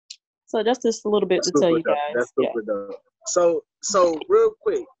 So that's just a little bit to tell you guys. That's super dope. So real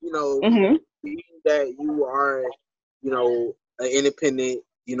quick, being that you are, an independent,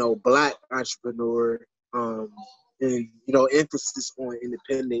 Black entrepreneur, and emphasis on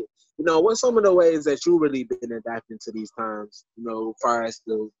independent. What's some of the ways that you really been adapting to these times? As far as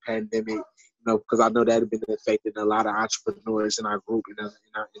the pandemic, because I know that have been affecting a lot of entrepreneurs in our group and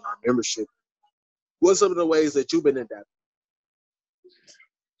in our membership. What's some of the ways that you've been adapting?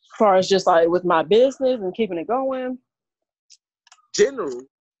 As far as just like with my business and keeping it going? General,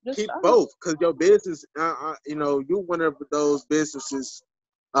 keep both, because your business, you're one of those businesses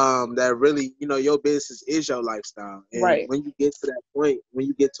that really, your business is your lifestyle. And right. When you get to that point, when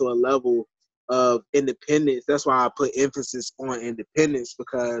you get to a level of independence, that's why I put emphasis on independence,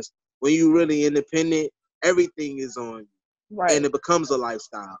 because when you're really independent, everything is on you. Right. And it becomes a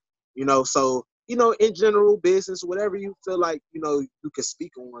lifestyle, so, in general, business, whatever you feel like, you can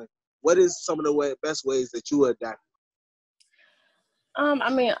speak on, what is some of the best ways that you adapt? I'm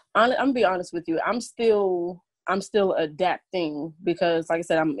gonna be honest with you. I'm still adapting, because like I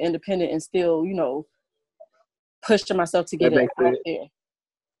said, I'm independent and still, pushing myself to get it out there.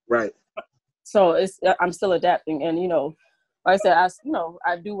 Right. So I'm still adapting, and like I said,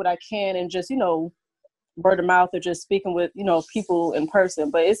 I do what I can, and just word of mouth or just speaking with people in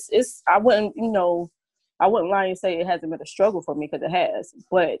person. But I wouldn't lie and say it hasn't been a struggle for me, because it has,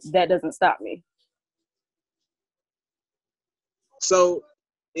 but that doesn't stop me. So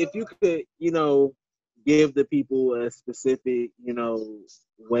if you could, give the people a specific,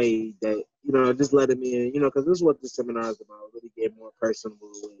 way that, just let them in, because this is what the seminar is about, really get more personal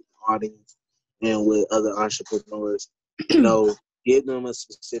with the audience and with other entrepreneurs, give them a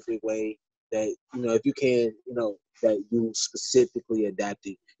specific way that, if you can, that you specifically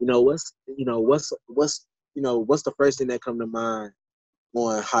adapted. What's the first thing that come to mind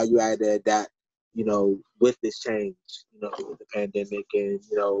on how you had to adapt, with this change, with the pandemic and,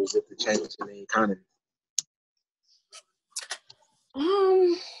 with the change in the economy?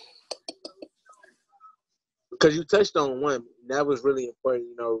 Because you touched on one that was really important.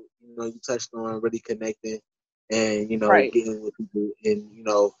 You touched on really connecting and right. getting with people, and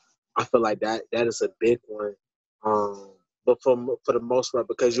I feel like that is a big one. But for the most part,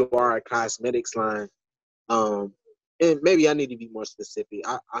 because you are a cosmetics line, and maybe I need to be more specific.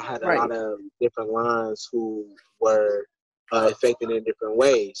 I had a lot of different lines who were affected in different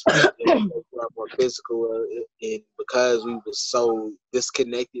ways. Who are more physical, and because we were so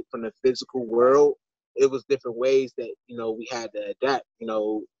disconnected from the physical world, it was different ways that we had to adapt.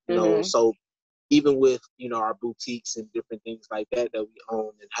 So even with our boutiques and different things like that we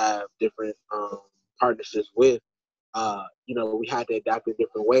own and have different partnerships with, we had to adapt in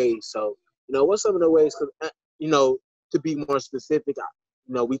different ways. So what's some of the ways? To be more specific,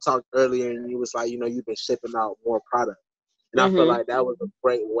 we talked earlier, and you was like, you've been shipping out more product, and I feel like that was a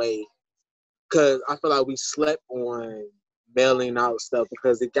great way, because I feel like we slept on mailing out stuff,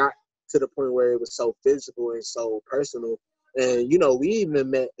 because it got to the point where it was so physical and so personal. And we even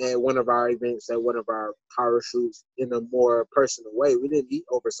met at one of our events, at one of our power shoots, in a more personal way. We didn't meet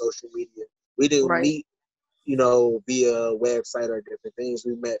over social media. We didn't meet via website or different things.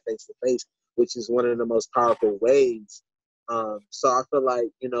 We met face to face, which is one of the most powerful ways. So I feel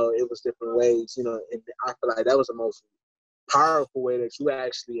like, it was different ways, and I feel like that was the most powerful way that you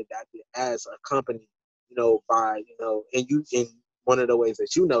actually adapted as a company, by, and you, in one of the ways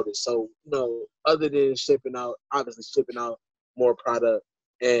that you noticed. So, other than obviously shipping out more product,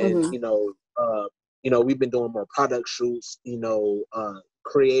 and, we've been doing more product shoots,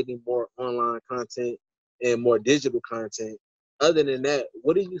 creating more online content and more digital content. Other than that,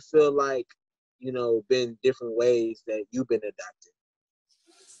 what do you feel like, been different ways that you've been adapting?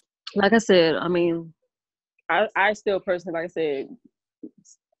 Like I said, I still personally, like I said,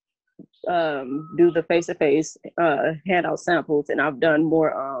 do the face-to-face, hand out samples, and I've done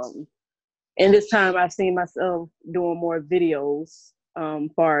more And this time I've seen myself doing more videos,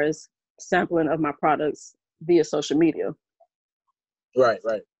 far as sampling of my products via social media. Right,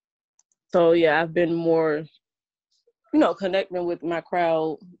 right. So yeah, I've been more, connecting with my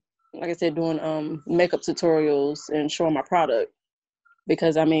crowd. Like I said, doing makeup tutorials and showing my product.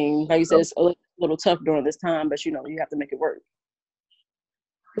 Because I mean, like you said, it's a little tough during this time, but you have to make it work.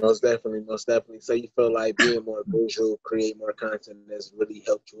 Most definitely, most definitely. So you feel like being more visual, create more content has really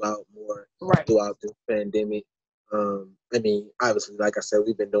helped you out more Right. throughout this pandemic. I mean, obviously, like I said,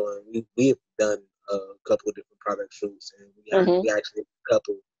 we've done a couple of different product shoots, and we actually have a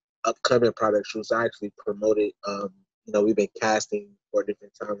couple upcoming product shoots. I actually promoted. We've been casting for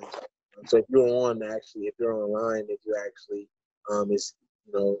different times. So if you're online, if you're actually is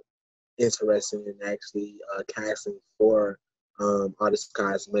interested in actually casting for Artist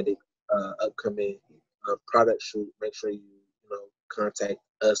Cosmetic upcoming product shoot, make sure you contact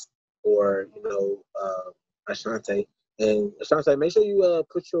us or Ashante. And Ashante, make sure you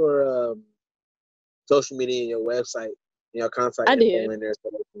put your social media and your website and your contact info in there so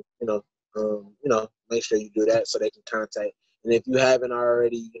they can, make sure you do that so they can contact. And if you haven't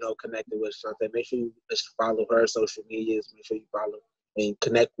already, connected with Ashante, make sure you just follow her social medias. Make sure you follow and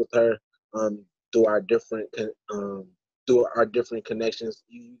connect with her through our different connections.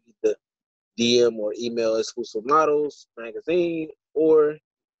 You either DM or email Exclusive Models Magazine, or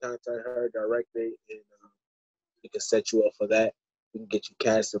contact her directly, and we can set you up for that. We can get you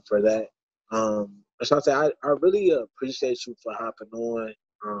casted for that. Ashante, I really appreciate you for hopping on.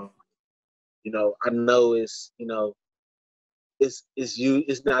 I know it's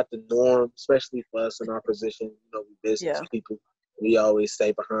not the norm, especially for us in our position. We business people. We always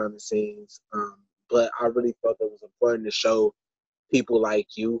stay behind the scenes. But I really felt it was important to show people like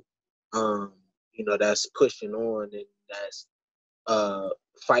you, that's pushing on and that's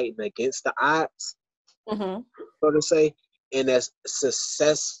fighting against the odds, so to say, and that's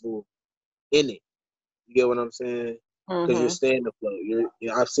successful in it. You get what I'm saying? Because you're staying afloat.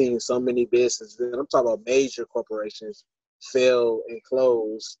 I've seen so many businesses, and I'm talking about major corporations, fail and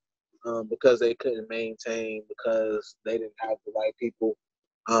close because they couldn't maintain, because they didn't have the right people,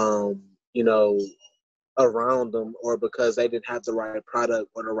 around them, or because they didn't have the right product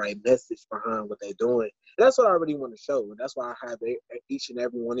or the right message behind what they're doing. And that's what I really want to show, and that's why I have each and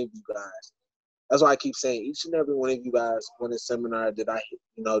every one of you guys. That's why I keep saying each and every one of you guys on this seminar that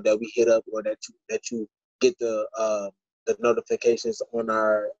that we hit up, or that you get the notifications on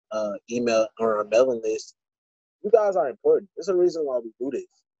our email or our mailing list. You guys are important. There's a reason why we do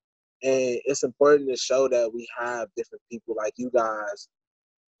this, and it's important to show that we have different people like you guys,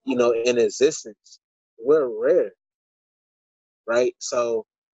 in existence. We're rare, right? So,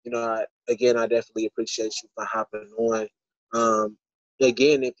 I definitely appreciate you for hopping on.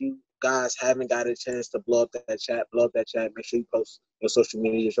 Again, if you guys haven't got a chance to blow up that chat, Make sure you post your social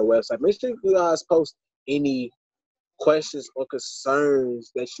media, your website. Make sure you guys post any questions or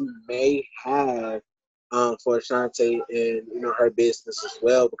concerns that you may have for Ashante and her business as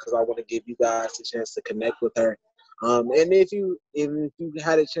well, because I want to give you guys a chance to connect with her. And if you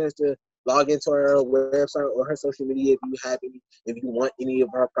had a chance to log into her website or her social media, if you want any of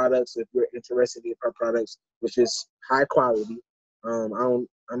her products, if you're interested in her products, which is high quality, I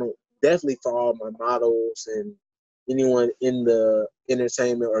don't definitely, for all my models and anyone in the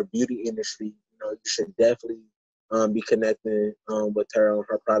entertainment or beauty industry, you should definitely be connecting with her on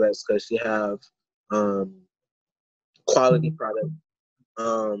her products, because she have quality product.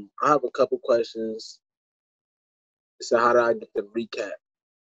 I have a couple questions. So how do I get the recap?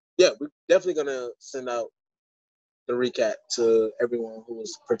 Yeah, we're definitely gonna send out the recap to everyone who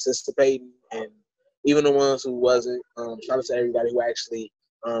was participating, and even the ones who wasn't. Shout out to everybody who actually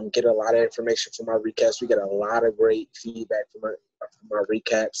get a lot of information from our recaps. We get a lot of great feedback from our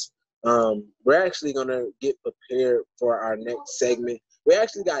recaps. We're actually gonna get prepared for our next segment. We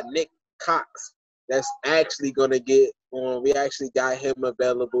actually got Nick Cox that's actually gonna get on. We actually got him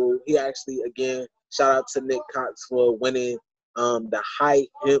available. He actually, again, shout out to Nick Cox for winning the High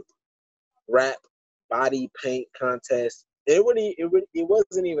Hemp Rap body paint contest. It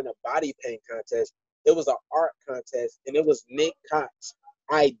wasn't even a body paint contest. It was an art contest, and it was Nick Cox's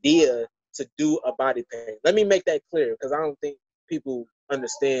idea to do a body paint. Let me make that clear, because I don't think people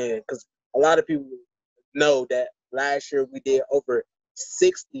understand, because a lot of people know that last year we did over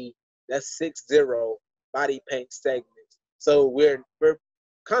 60, that's 60 body paint segments. So we're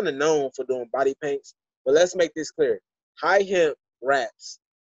kind of known for doing body paints. But let's make this clear. High Hemp Raps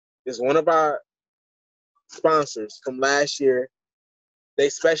is one of our sponsors from last year. They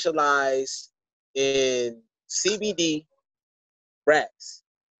specialize in CBD wraps.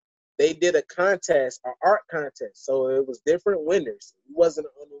 they did a contest, an art contest. So it was different winners. It wasn't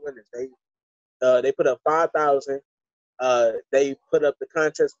the only winners. They put up 5,000. They put up the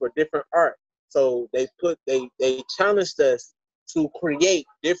contest for different art. So they challenged us to create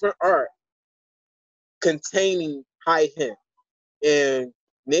different art containing high hemp. And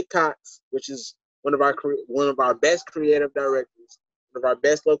Nick Cox, which is one of our best creative directors, one of our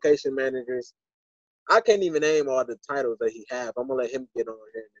best location managers. I can't even name all the titles that he have. I'm gonna let him get on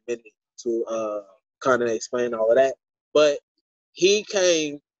here in a minute to kind of explain all of that. But he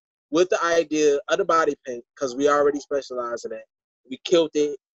came with the idea of the body paint because we already specialize in that. We killed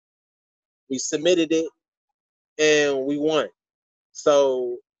it, we submitted it, and we won.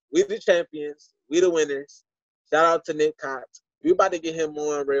 So we the champions, we the winners. Shout out to Nick Cox. We about to get him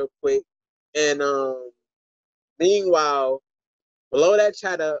on real quick. And meanwhile, below that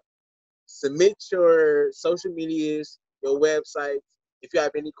chat up, submit your social medias, your websites. If you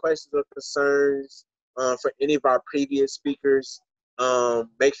have any questions or concerns for any of our previous speakers,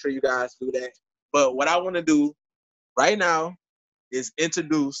 make sure you guys do that. But what I want to do right now is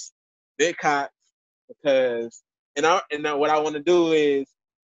introduce Nick Cox because, what I want to do is,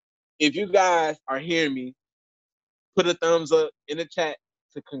 if you guys are hearing me, put a thumbs up in the chat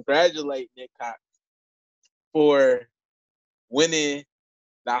to congratulate Nick Cox for winning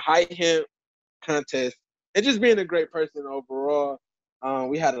the high hemp contest and just being a great person overall.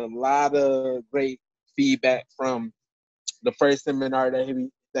 We had a lot of great feedback from the first seminar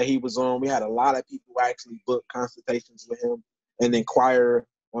that he was on. We had a lot of people who actually booked consultations with him and inquire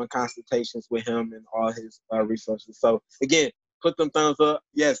on consultations with him and all his resources. So again, put them thumbs up.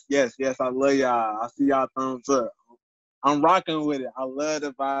 Yes, yes, yes. I love y'all. I see y'all thumbs up. I'm rocking with it. I love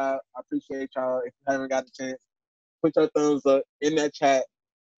the vibe. I appreciate y'all. If you haven't got the chance, put your thumbs up in that chat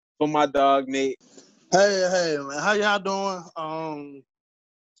for my dog Nate. Hey, man. How y'all doing?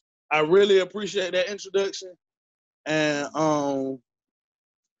 I really appreciate that introduction. And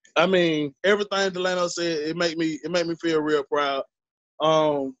I mean, everything Delano said, it make me feel real proud.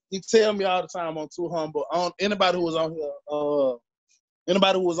 He tell me all the time I'm too humble. Anybody who was on here,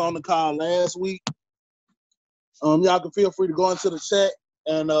 anybody who was on the call last week, y'all can feel free to go into the chat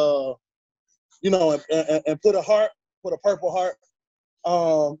and and put a heart, put a purple heart.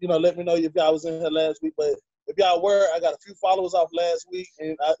 Let me know if y'all was in here last week. But if y'all were, I got a few followers off last week.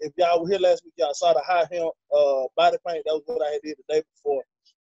 And if y'all were here last week, y'all saw the high hemp body paint. That was what I did the day before.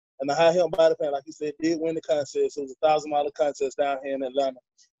 And the high hemp body paint, like you said, did win the contest. It was a $1,000 contest down here in Atlanta.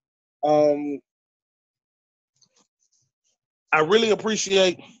 I really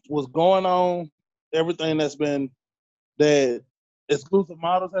appreciate what's going on, everything that Exclusive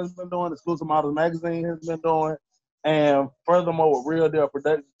Models has been doing, Exclusive Models Magazine has been doing, and furthermore, what Real Deal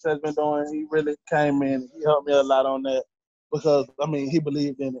Productions has been doing. He really came in, he helped me a lot on that because, he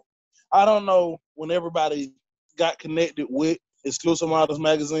believed in it. I don't know when everybody got connected with Exclusive Models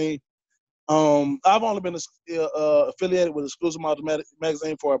Magazine. I've only been affiliated with Exclusive Models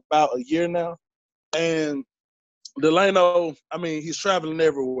Magazine for about a year now, and Delano, he's traveling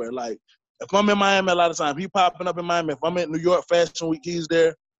everywhere. Like, if I'm in Miami a lot of times, he popping up in Miami. If I'm at New York Fashion Week, he's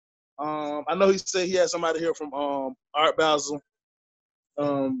there. I know he said he had somebody here from Art Basel.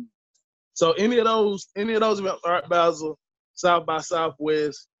 So any of those events, Art Basel, South by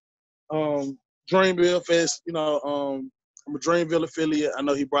Southwest, Dreamville Fest, I'm a Dreamville affiliate. I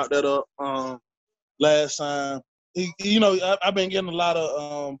know he brought that up last time. I've been getting a lot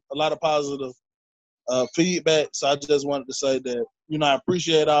of positive feedback. So I just wanted to say that, I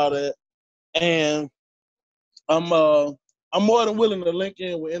appreciate all that. And I'm more than willing to link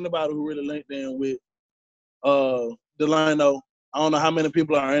in with anybody who really linked in with Delano. I don't know how many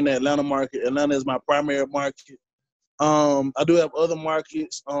people are in the Atlanta market. Atlanta is my primary market. I do have other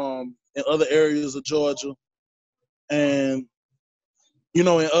markets in other areas of Georgia and, in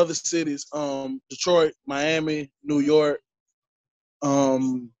other cities, Detroit, Miami, New York,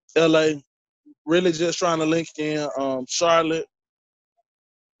 LA. Really just trying to link in Charlotte,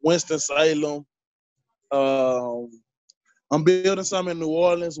 Winston-Salem. I'm building some in New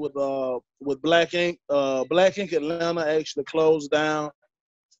Orleans with Black Ink. Black Ink Atlanta actually closed down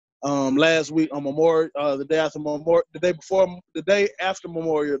last week on Memorial, the day after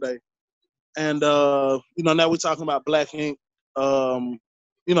Memorial Day, and now we're talking about Black Ink. In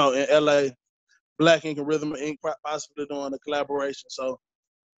LA, Black Ink and Rhythm Ink possibly doing a collaboration. So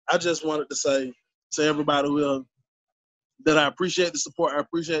I just wanted to say to everybody that I appreciate the support. I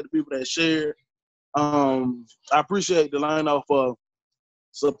appreciate the people that shared. I appreciate Delano for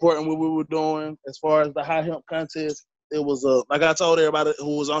supporting what we were doing as far as the high hemp contest. It was like I told everybody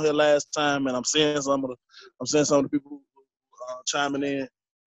who was on here last time, and I'm seeing some of the people chiming in.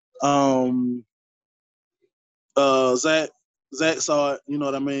 Zach saw it, you know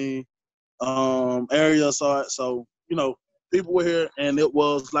what I mean? Area saw it. So, you know, people were here, and it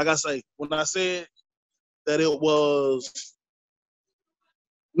was, like I say, when I said that it was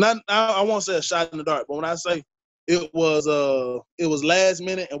not, I won't say a shot in the dark, but when I say it was last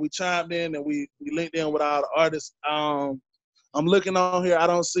minute, and we chimed in and we linked in with all the artists. I'm looking on here. I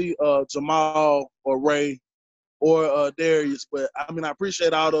don't see Jamal or Ray or Darius, but I mean, I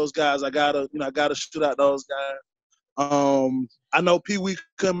appreciate all those guys. I gotta shoot out those guys. I know Pee Wee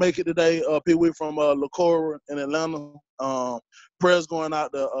couldn't make it today. Pee Wee from LaCora in Atlanta. Prayers going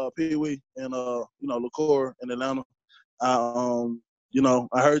out to Pee Wee and LaCora in Atlanta. I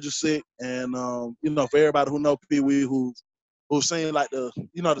heard you're sick, and for everybody who know Pee Wee, who's seen like the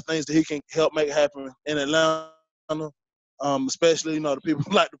things that he can help make happen in Atlanta. Especially the people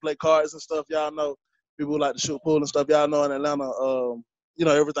who like to play cards and stuff. Y'all know people who like to shoot pool and stuff. Y'all know in Atlanta,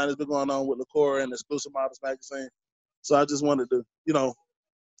 everything that's been going on with LaCora and Exclusive Models magazine. So I just wanted to,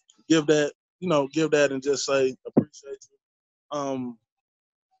 give that and just say appreciate you.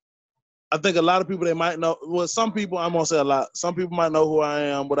 I think a lot of people, they might know, well, some people, I'm gonna say a lot. Some people might know who I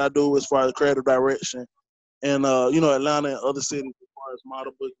am, what I do as far as creative direction, and Atlanta and other cities as far as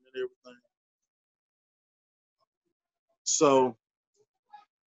model booking and everything. So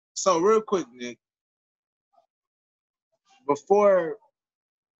real quick, Nick, before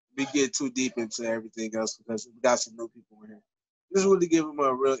we get too deep into everything else, because we got some new people in here, just really give them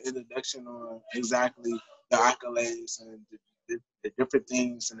a real introduction on exactly the accolades and the different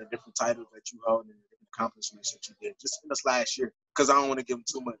things and the different titles that you hold and the different accomplishments that you did just in this last year. Because I don't want to give them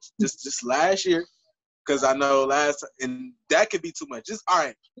too much. Just last year, because I know and that could be too much. Just all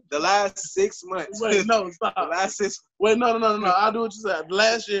right, the last 6 months. Wait, no, stop. The last 6. Wait, no. I'll do what you said.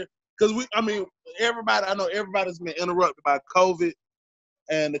 Last year, because I know everybody's been interrupted by COVID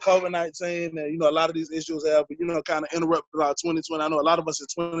and the COVID-19, and a lot of these issues have, kind of interrupted our 2020. I know a lot of us in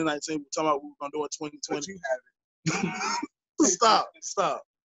 2019 were talking about what we were gonna do in 2020. But you haven't. Stop.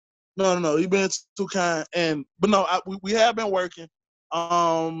 No. You've been too kind, but no, we have been working.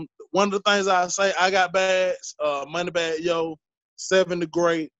 One of the things I say, I got bags, Money Bag Yo, 7 to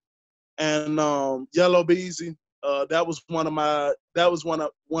Great, and Yellow Beezy. That was one of the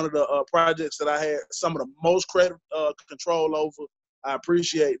projects that I had some of the most creative control over. I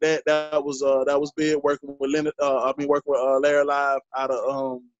appreciate that. That was big, working with Leonard. Working with Larry Live out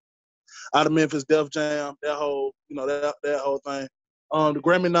of Memphis, Def Jam. That whole that whole thing. The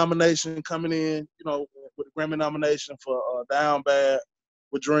Grammy nomination coming in, with the Grammy nomination for Down Bad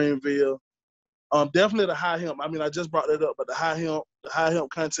with Dreamville. Definitely the High Hemp. I just brought that up, but the High Hemp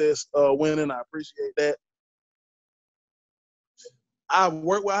contest winning, I appreciate that. I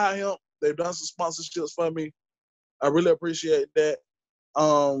work with High Hemp. They've done some sponsorships for me. I really appreciate that.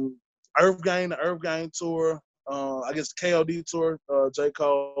 The Earth Gang tour. I guess the KOD tour. J.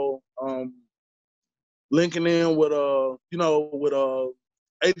 Cole. Linking in with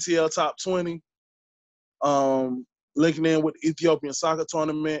ATL Top 20. Linking in with the Ethiopian soccer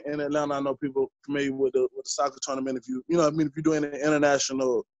tournament in Atlanta. I know people familiar with the soccer tournament. If you if you're doing an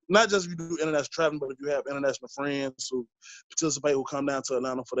international, not just if you do international traveling, but if you have international friends who participate, who come down to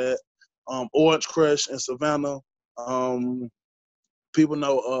Atlanta for that. Orange Crush in Savannah. People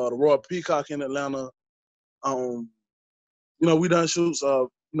know the Royal Peacock in Atlanta. We done shoots.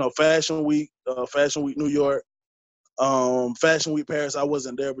 Fashion Week New York. Fashion Week Paris. I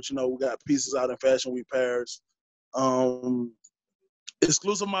wasn't there, but we got pieces out in Fashion Week Paris.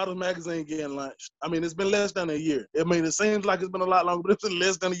 Exclusive Models magazine getting launched. It's been less than a year. It seems like it's been a lot longer, but it's been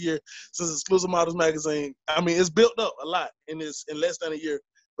less than a year since Exclusive Models magazine. It's built up a lot, and it's in less than a year.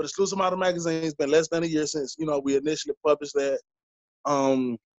 But Exclusive Model magazine has been less than a year since we initially published that.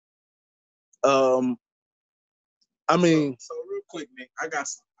 So real quick, Nick, I got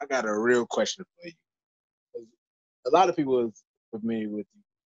a real question for you. A lot of people is familiar with you.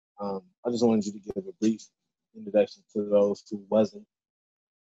 I just wanted you to give a brief introduction to those who wasn't.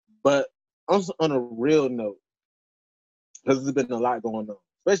 But on a real note, because there's been a lot going on,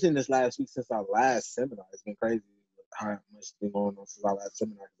 especially in this last week since our last seminar. It's been crazy how much has been going on since our last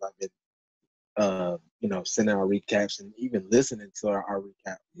seminar. Because I've been, sending our recaps and even listening to our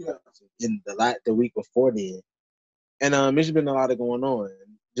recap. In the week before then, and it's been a lot of going on.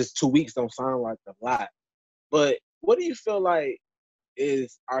 Just 2 weeks don't sound like a lot, but what do you feel like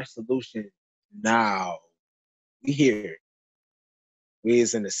is our solution now? We here. We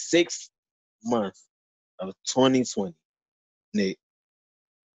is in the 6th month of 2020, Nick.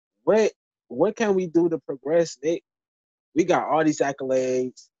 What can we do to progress, Nick? We got all these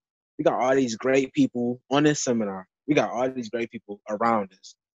accolades. We got all these great people on this seminar. We got all these great people around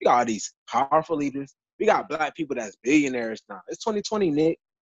us. We got all these powerful leaders. We got black people that's billionaires now. It's 2020, Nick.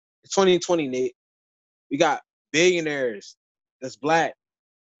 It's 2020, Nick. We got billionaires that's black,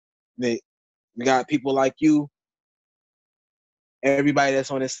 Nick. We got people like you. Everybody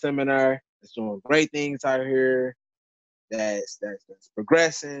that's on this seminar that's doing great things out here. That's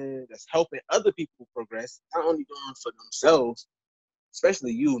progressing. That's helping other people progress. Not only doing for themselves,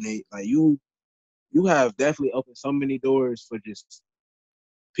 especially you, Nate. Like you have definitely opened so many doors for just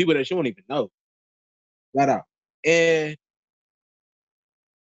people that you don't even know. Flat out. And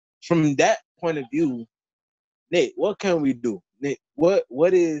from that point of view, Nick, what can we do? Nick, what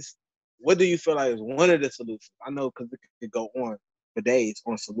do you feel like is one of the solutions? I know because it could go on for days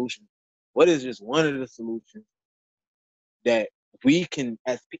on solutions. What is just one of the solutions that we can,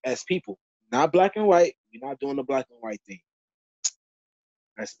 as people, not black and white, we're not doing the black and white thing.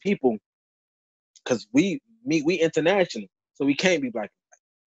 As people, because we international, so we can't be black and white.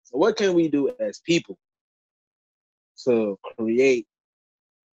 So what can we do as people to create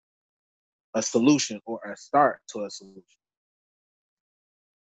a solution or a start to a solution?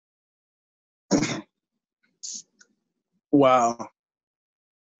 Wow.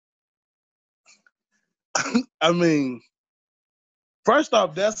 I mean, first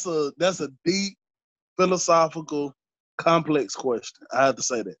off, that's a deep, philosophical, complex question. I have to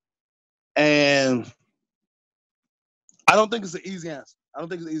say that. And I don't think it's an easy answer. I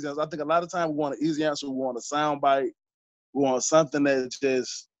think a lot of times we want an easy answer. We want a sound bite. We want something that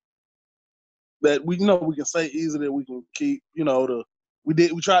we can say easily, that we can keep, we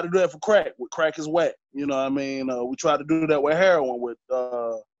tried to do that for crack. With crack is wet. You know what I mean? We tried to do that with heroin, with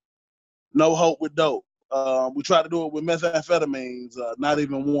no hope with dope. We tried to do it with methamphetamines, not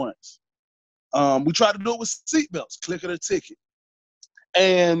even once. We tried to do it with seatbelts, click of the ticket.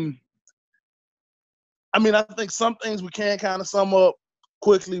 And I mean, I think some things we can kind of sum up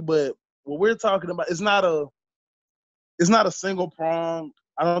quickly, but what we're talking about is not a single pronged.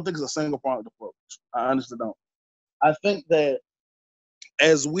 I don't think it's a single pronged approach. I honestly don't. I think that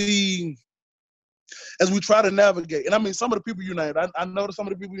as we try to navigate, and I mean, some of the people you named, I know that some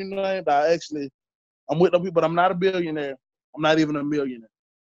of the people you named, I'm with them people, but I'm not a billionaire. I'm not even a millionaire.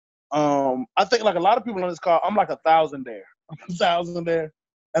 I think like a lot of people on this call, I'm like 1,000 there. I'm 1,000 there.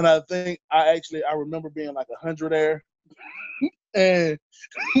 And I think I remember being like 100 there. And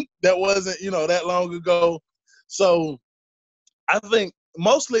that wasn't, that long ago. So I think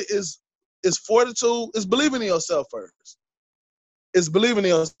mostly is fortitude, is believing in yourself first. It's believing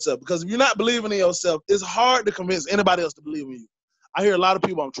in yourself, because if you're not believing in yourself, it's hard to convince anybody else to believe in you. I hear a lot of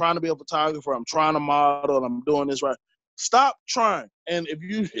people, I'm trying to be a photographer, I'm trying to model, I'm doing this right. Stop trying. And if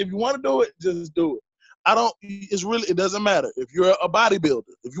you want to do it, just do it. It doesn't matter. If you're a bodybuilder,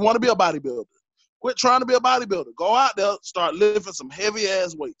 if you want to be a bodybuilder, quit trying to be a bodybuilder. Go out there, start lifting some heavy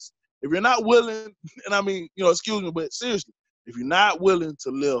ass weights. If you're not willing, and I mean, excuse me, but seriously, if you're not willing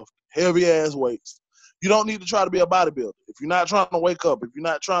to lift heavy ass weights, you don't need to try to be a bodybuilder. If you're not trying to wake up, if you're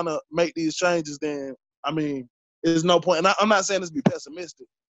not trying to make these changes, then, I mean, there's no point. And I'm not saying this to be pessimistic.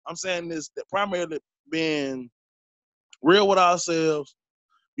 I'm saying this that primarily being real with ourselves.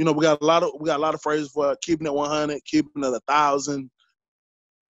 We got a lot of phrases for keeping it 100, keeping it 1,000,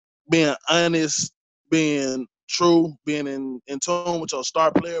 being honest, being true, being in tune with your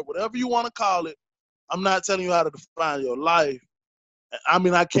star player, whatever you want to call it. I'm not telling you how to define your life. I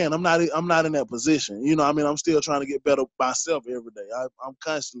mean, I can't. I'm not in that position. I'm still trying to get better myself every day. I'm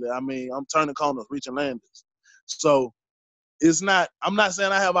constantly. I'm turning corners, reaching landings. So I'm not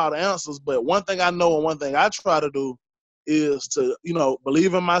saying I have all the answers, but one thing I know and one thing I try to do is to,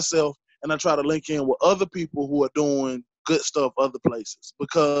 believe in myself, and I try to link in with other people who are doing good stuff other places,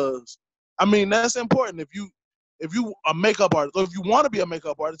 because, I mean, that's important. If you a makeup artist, or if you want to be a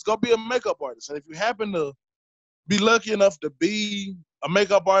makeup artist, go be a makeup artist. And if you happen to be lucky enough to be a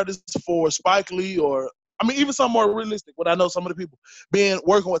makeup artist for Spike Lee, or I mean, even some more realistic. What I know, some of the people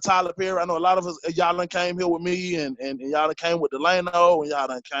working with Tyler Perry. I know a lot of us, y'all done came here with me, and y'all done came with Delano, and y'all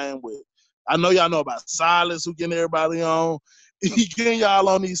done came with. I know y'all know about Silas, who getting everybody on. He getting y'all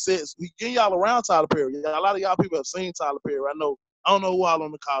on these sets. He getting y'all around Tyler Perry. A lot of y'all people have seen Tyler Perry. I don't know who all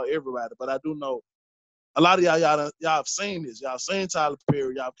on the call, everybody, but I do know a lot of y'all have seen this. Y'all seen Tyler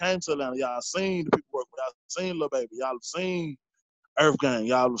Perry. Y'all came to Atlanta. Y'all seen the people work with. Y'all seen Lil Baby. Y'all have seen Earth Gang.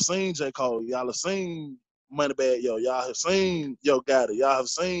 Y'all have seen J. Cole. Y'all have seen Moneybag Yo. Y'all have seen Yo Gotti. Y'all have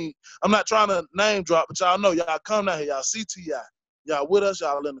seen. I'm not trying to name drop, but y'all know. Y'all come down here. Y'all see T.I. Y'all with us.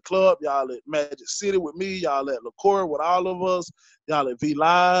 Y'all in the club. Y'all at Magic City with me. Y'all at LaCour with all of us. Y'all at V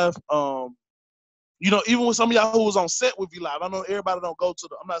Live. Even with some of y'all who was on set with V Live, I know everybody don't go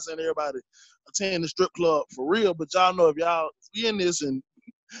I'm not saying everybody attend the strip club for real, but y'all know if y'all in this and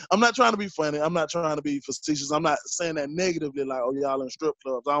I'm not trying to be funny. I'm not trying to be facetious. I'm not saying that negatively, like, oh, y'all in strip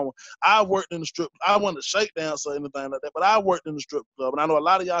clubs. I worked in the strip. I wasn't a shake dancer or anything like that, but I worked in the strip club, and I know a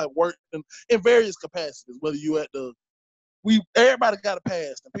lot of y'all have worked in various capacities. Whether you at everybody got a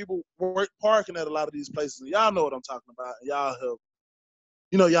pass, and people work parking at a lot of these places. And y'all know what I'm talking about. And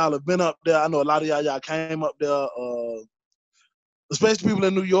y'all have been up there. I know a lot of y'all came up there, especially people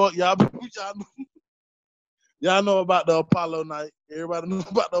in New York. Y'all know about the Apollo night. Everybody knows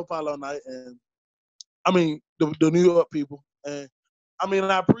about the Apollo night, and I mean the New York people. And I mean,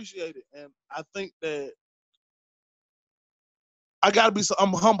 I appreciate it, and I think that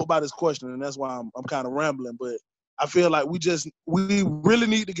I'm humble by this question, and that's why I'm kind of rambling. But I feel like we really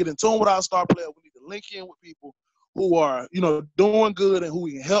need to get in tune with our star players. We need to link in with people who are, doing good and who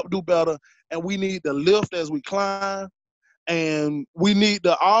we can help do better. And we need to lift as we climb. And we need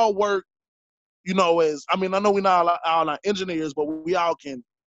to all work, I know we're not all engineers, but we all can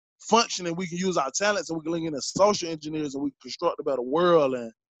function and we can use our talents and we can link in as social engineers and we can construct a better world.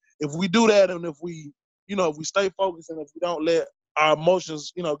 And if we do that and if we stay focused and if we don't let our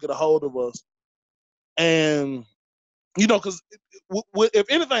emotions, get a hold of us. And, because if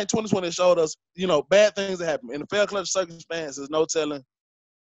anything, 2020 showed us, bad things that happen. In the fair clutch circumstances, no telling.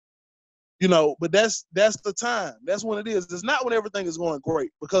 But that's the time. That's when it is. It's not when everything is going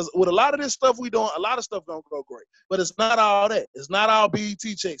great. Because with a lot of this stuff we doing, a lot of stuff don't go great. But it's not all that. It's not all BET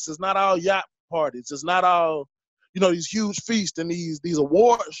checks. It's not all yacht parties. It's not all, these huge feasts and these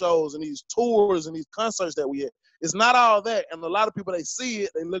award shows and these tours and these concerts that we had. It's not all that. And a lot of people, they see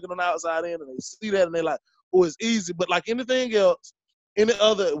it, they looking on the outside in and they see that and they like, oh, it's easy. But like anything else, any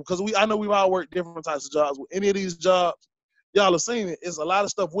other, because I know we've all worked different types of jobs. With any of these jobs, y'all have seen it. It's a lot of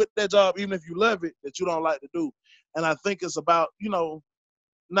stuff with that job, even if you love it, that you don't like to do. And I think it's about,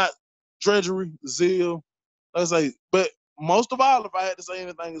 not drudgery, zeal. Like I say, but most of all, if I had to say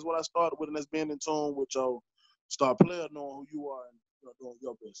anything, is what I started with, and that's being in tune with your star player, knowing who you are and doing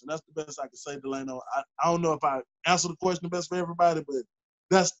your best. And that's the best I can say, Delano. I don't know if I answer the question the best for everybody, but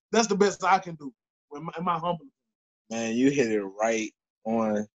that's the best I can do. Am I humble? Man, you hit it right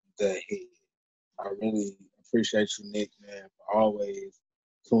on the head. I really appreciate you, Nick, man, for always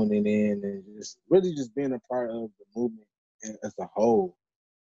tuning in and just really just being a part of the movement as a whole.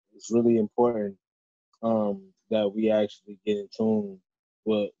 It's really important that we actually get in tune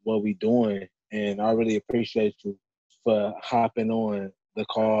with what we doing. And I really appreciate you for hopping on the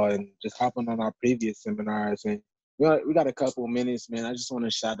call and just hopping on our previous seminars. And we got a couple of minutes, man. I just want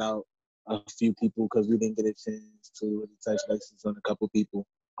to shout out a few people because we didn't get a chance to really touch bases on a couple of people.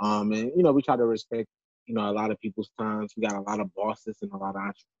 And, we try to respect, a lot of people's times. We got a lot of bosses and a lot of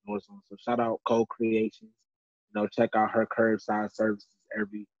entrepreneurs on. So shout out Co-Creations. Check out her curbside services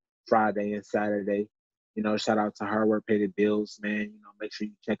every Friday and Saturday. Shout out to Her Work Pay the Bills, man. Make sure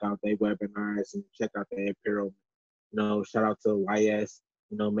you check out their webinars and check out their apparel. Shout out to YS.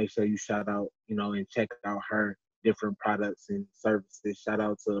 Make sure you shout out, and check out her different products and services. Shout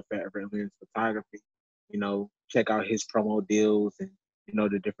out to Forever Lens Photography. Check out his promo deals and,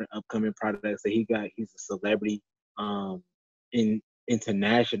 the different upcoming products that he got. He's a celebrity in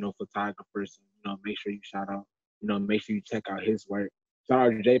international photographers. Make sure you shout out, make sure you check out his work. Shout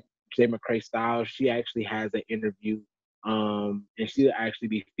out to Jay McCray Styles. She actually has an interview, and she'll actually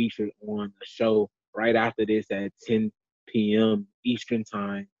be featured on a show right after this at 10 p.m. Eastern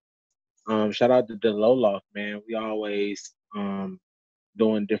time. Shout out to the Loloff, man. We always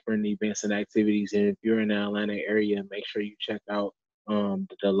doing different events and activities. And if you're in the Atlanta area, make sure you check out the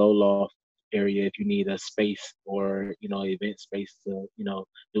Loloff area if you need a space or, event space to,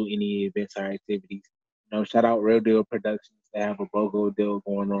 do any events or activities. Shout out Real Deal Productions. They have a BOGO deal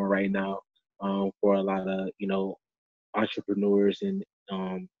going on right now for a lot of, entrepreneurs and,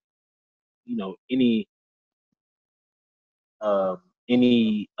 any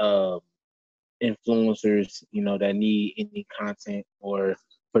influencers, that need any content or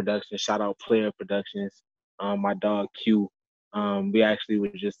production. Shout out Player Productions. My dog Q. We actually were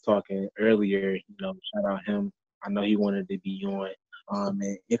just talking earlier, shout out him. I know he wanted to be on.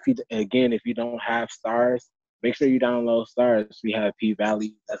 And if you don't have stars, make sure you download stars. We have P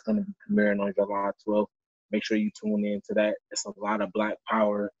Valley that's going to be premiering on July 12th. Make sure you tune in to that. It's a lot of Black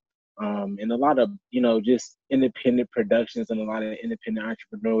power. And a lot of, just independent productions and a lot of independent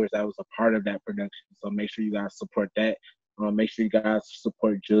entrepreneurs that was a part of that production. So make sure you guys support that. Make sure you guys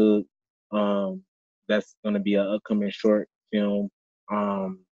support Jug. That's going to be an upcoming short film.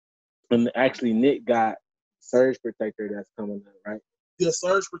 And actually, Nick got Surge Protector that's coming up, right? Yeah,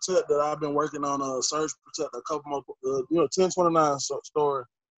 Surge Protector. I've been working on a Surge Protector, a couple more, 1029 store,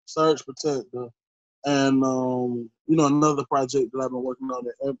 Surge Protector. and another project that I've been working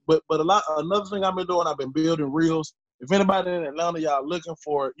on. But another thing I've been doing, I've been building reels. If anybody in Atlanta, y'all looking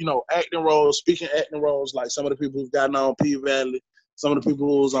for acting roles, speaking acting roles, like some of the people who've gotten on P Valley, some of the people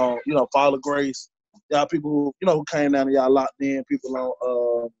who's on Fall of Grace, y'all people who came down and y'all locked in, people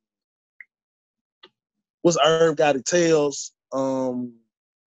on what's Herb Got It Tales. All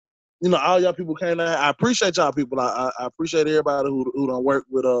y'all people came down. I appreciate y'all people. I appreciate everybody who don't work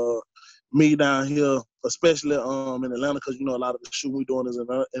with me down here, especially in Atlanta, because a lot of the shooting we doing is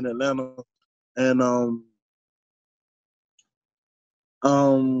in Atlanta, and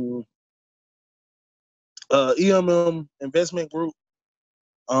EMM Investment Group.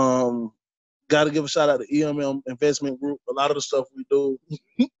 Got to give a shout out to EMM Investment Group. A lot of the stuff we do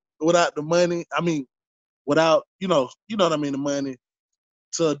without the money, without what I mean, the money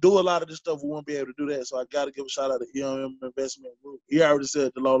to do a lot of this stuff, we won't be able to do that. So I got to give a shout out to EMM Investment Group. He already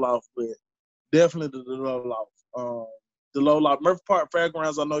said the low loft, but definitely the low loft. The low loft, Murphy Park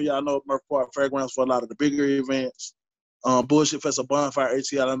Fairgrounds. I know y'all know Murphy Park Fairgrounds for a lot of the bigger events. Bullshit Fest, Bonfire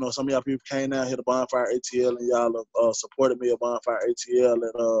ATL. I know some of y'all people came down here to Bonfire ATL and y'all supported me at Bonfire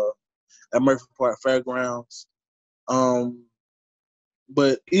ATL at Murphy Park Fairgrounds.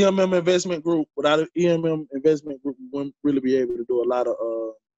 But EMM Investment Group, without an EMM Investment Group, we wouldn't really be able to do a lot of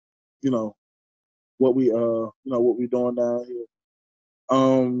what we doing down here.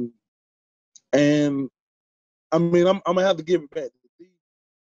 And I'm gonna have to give it back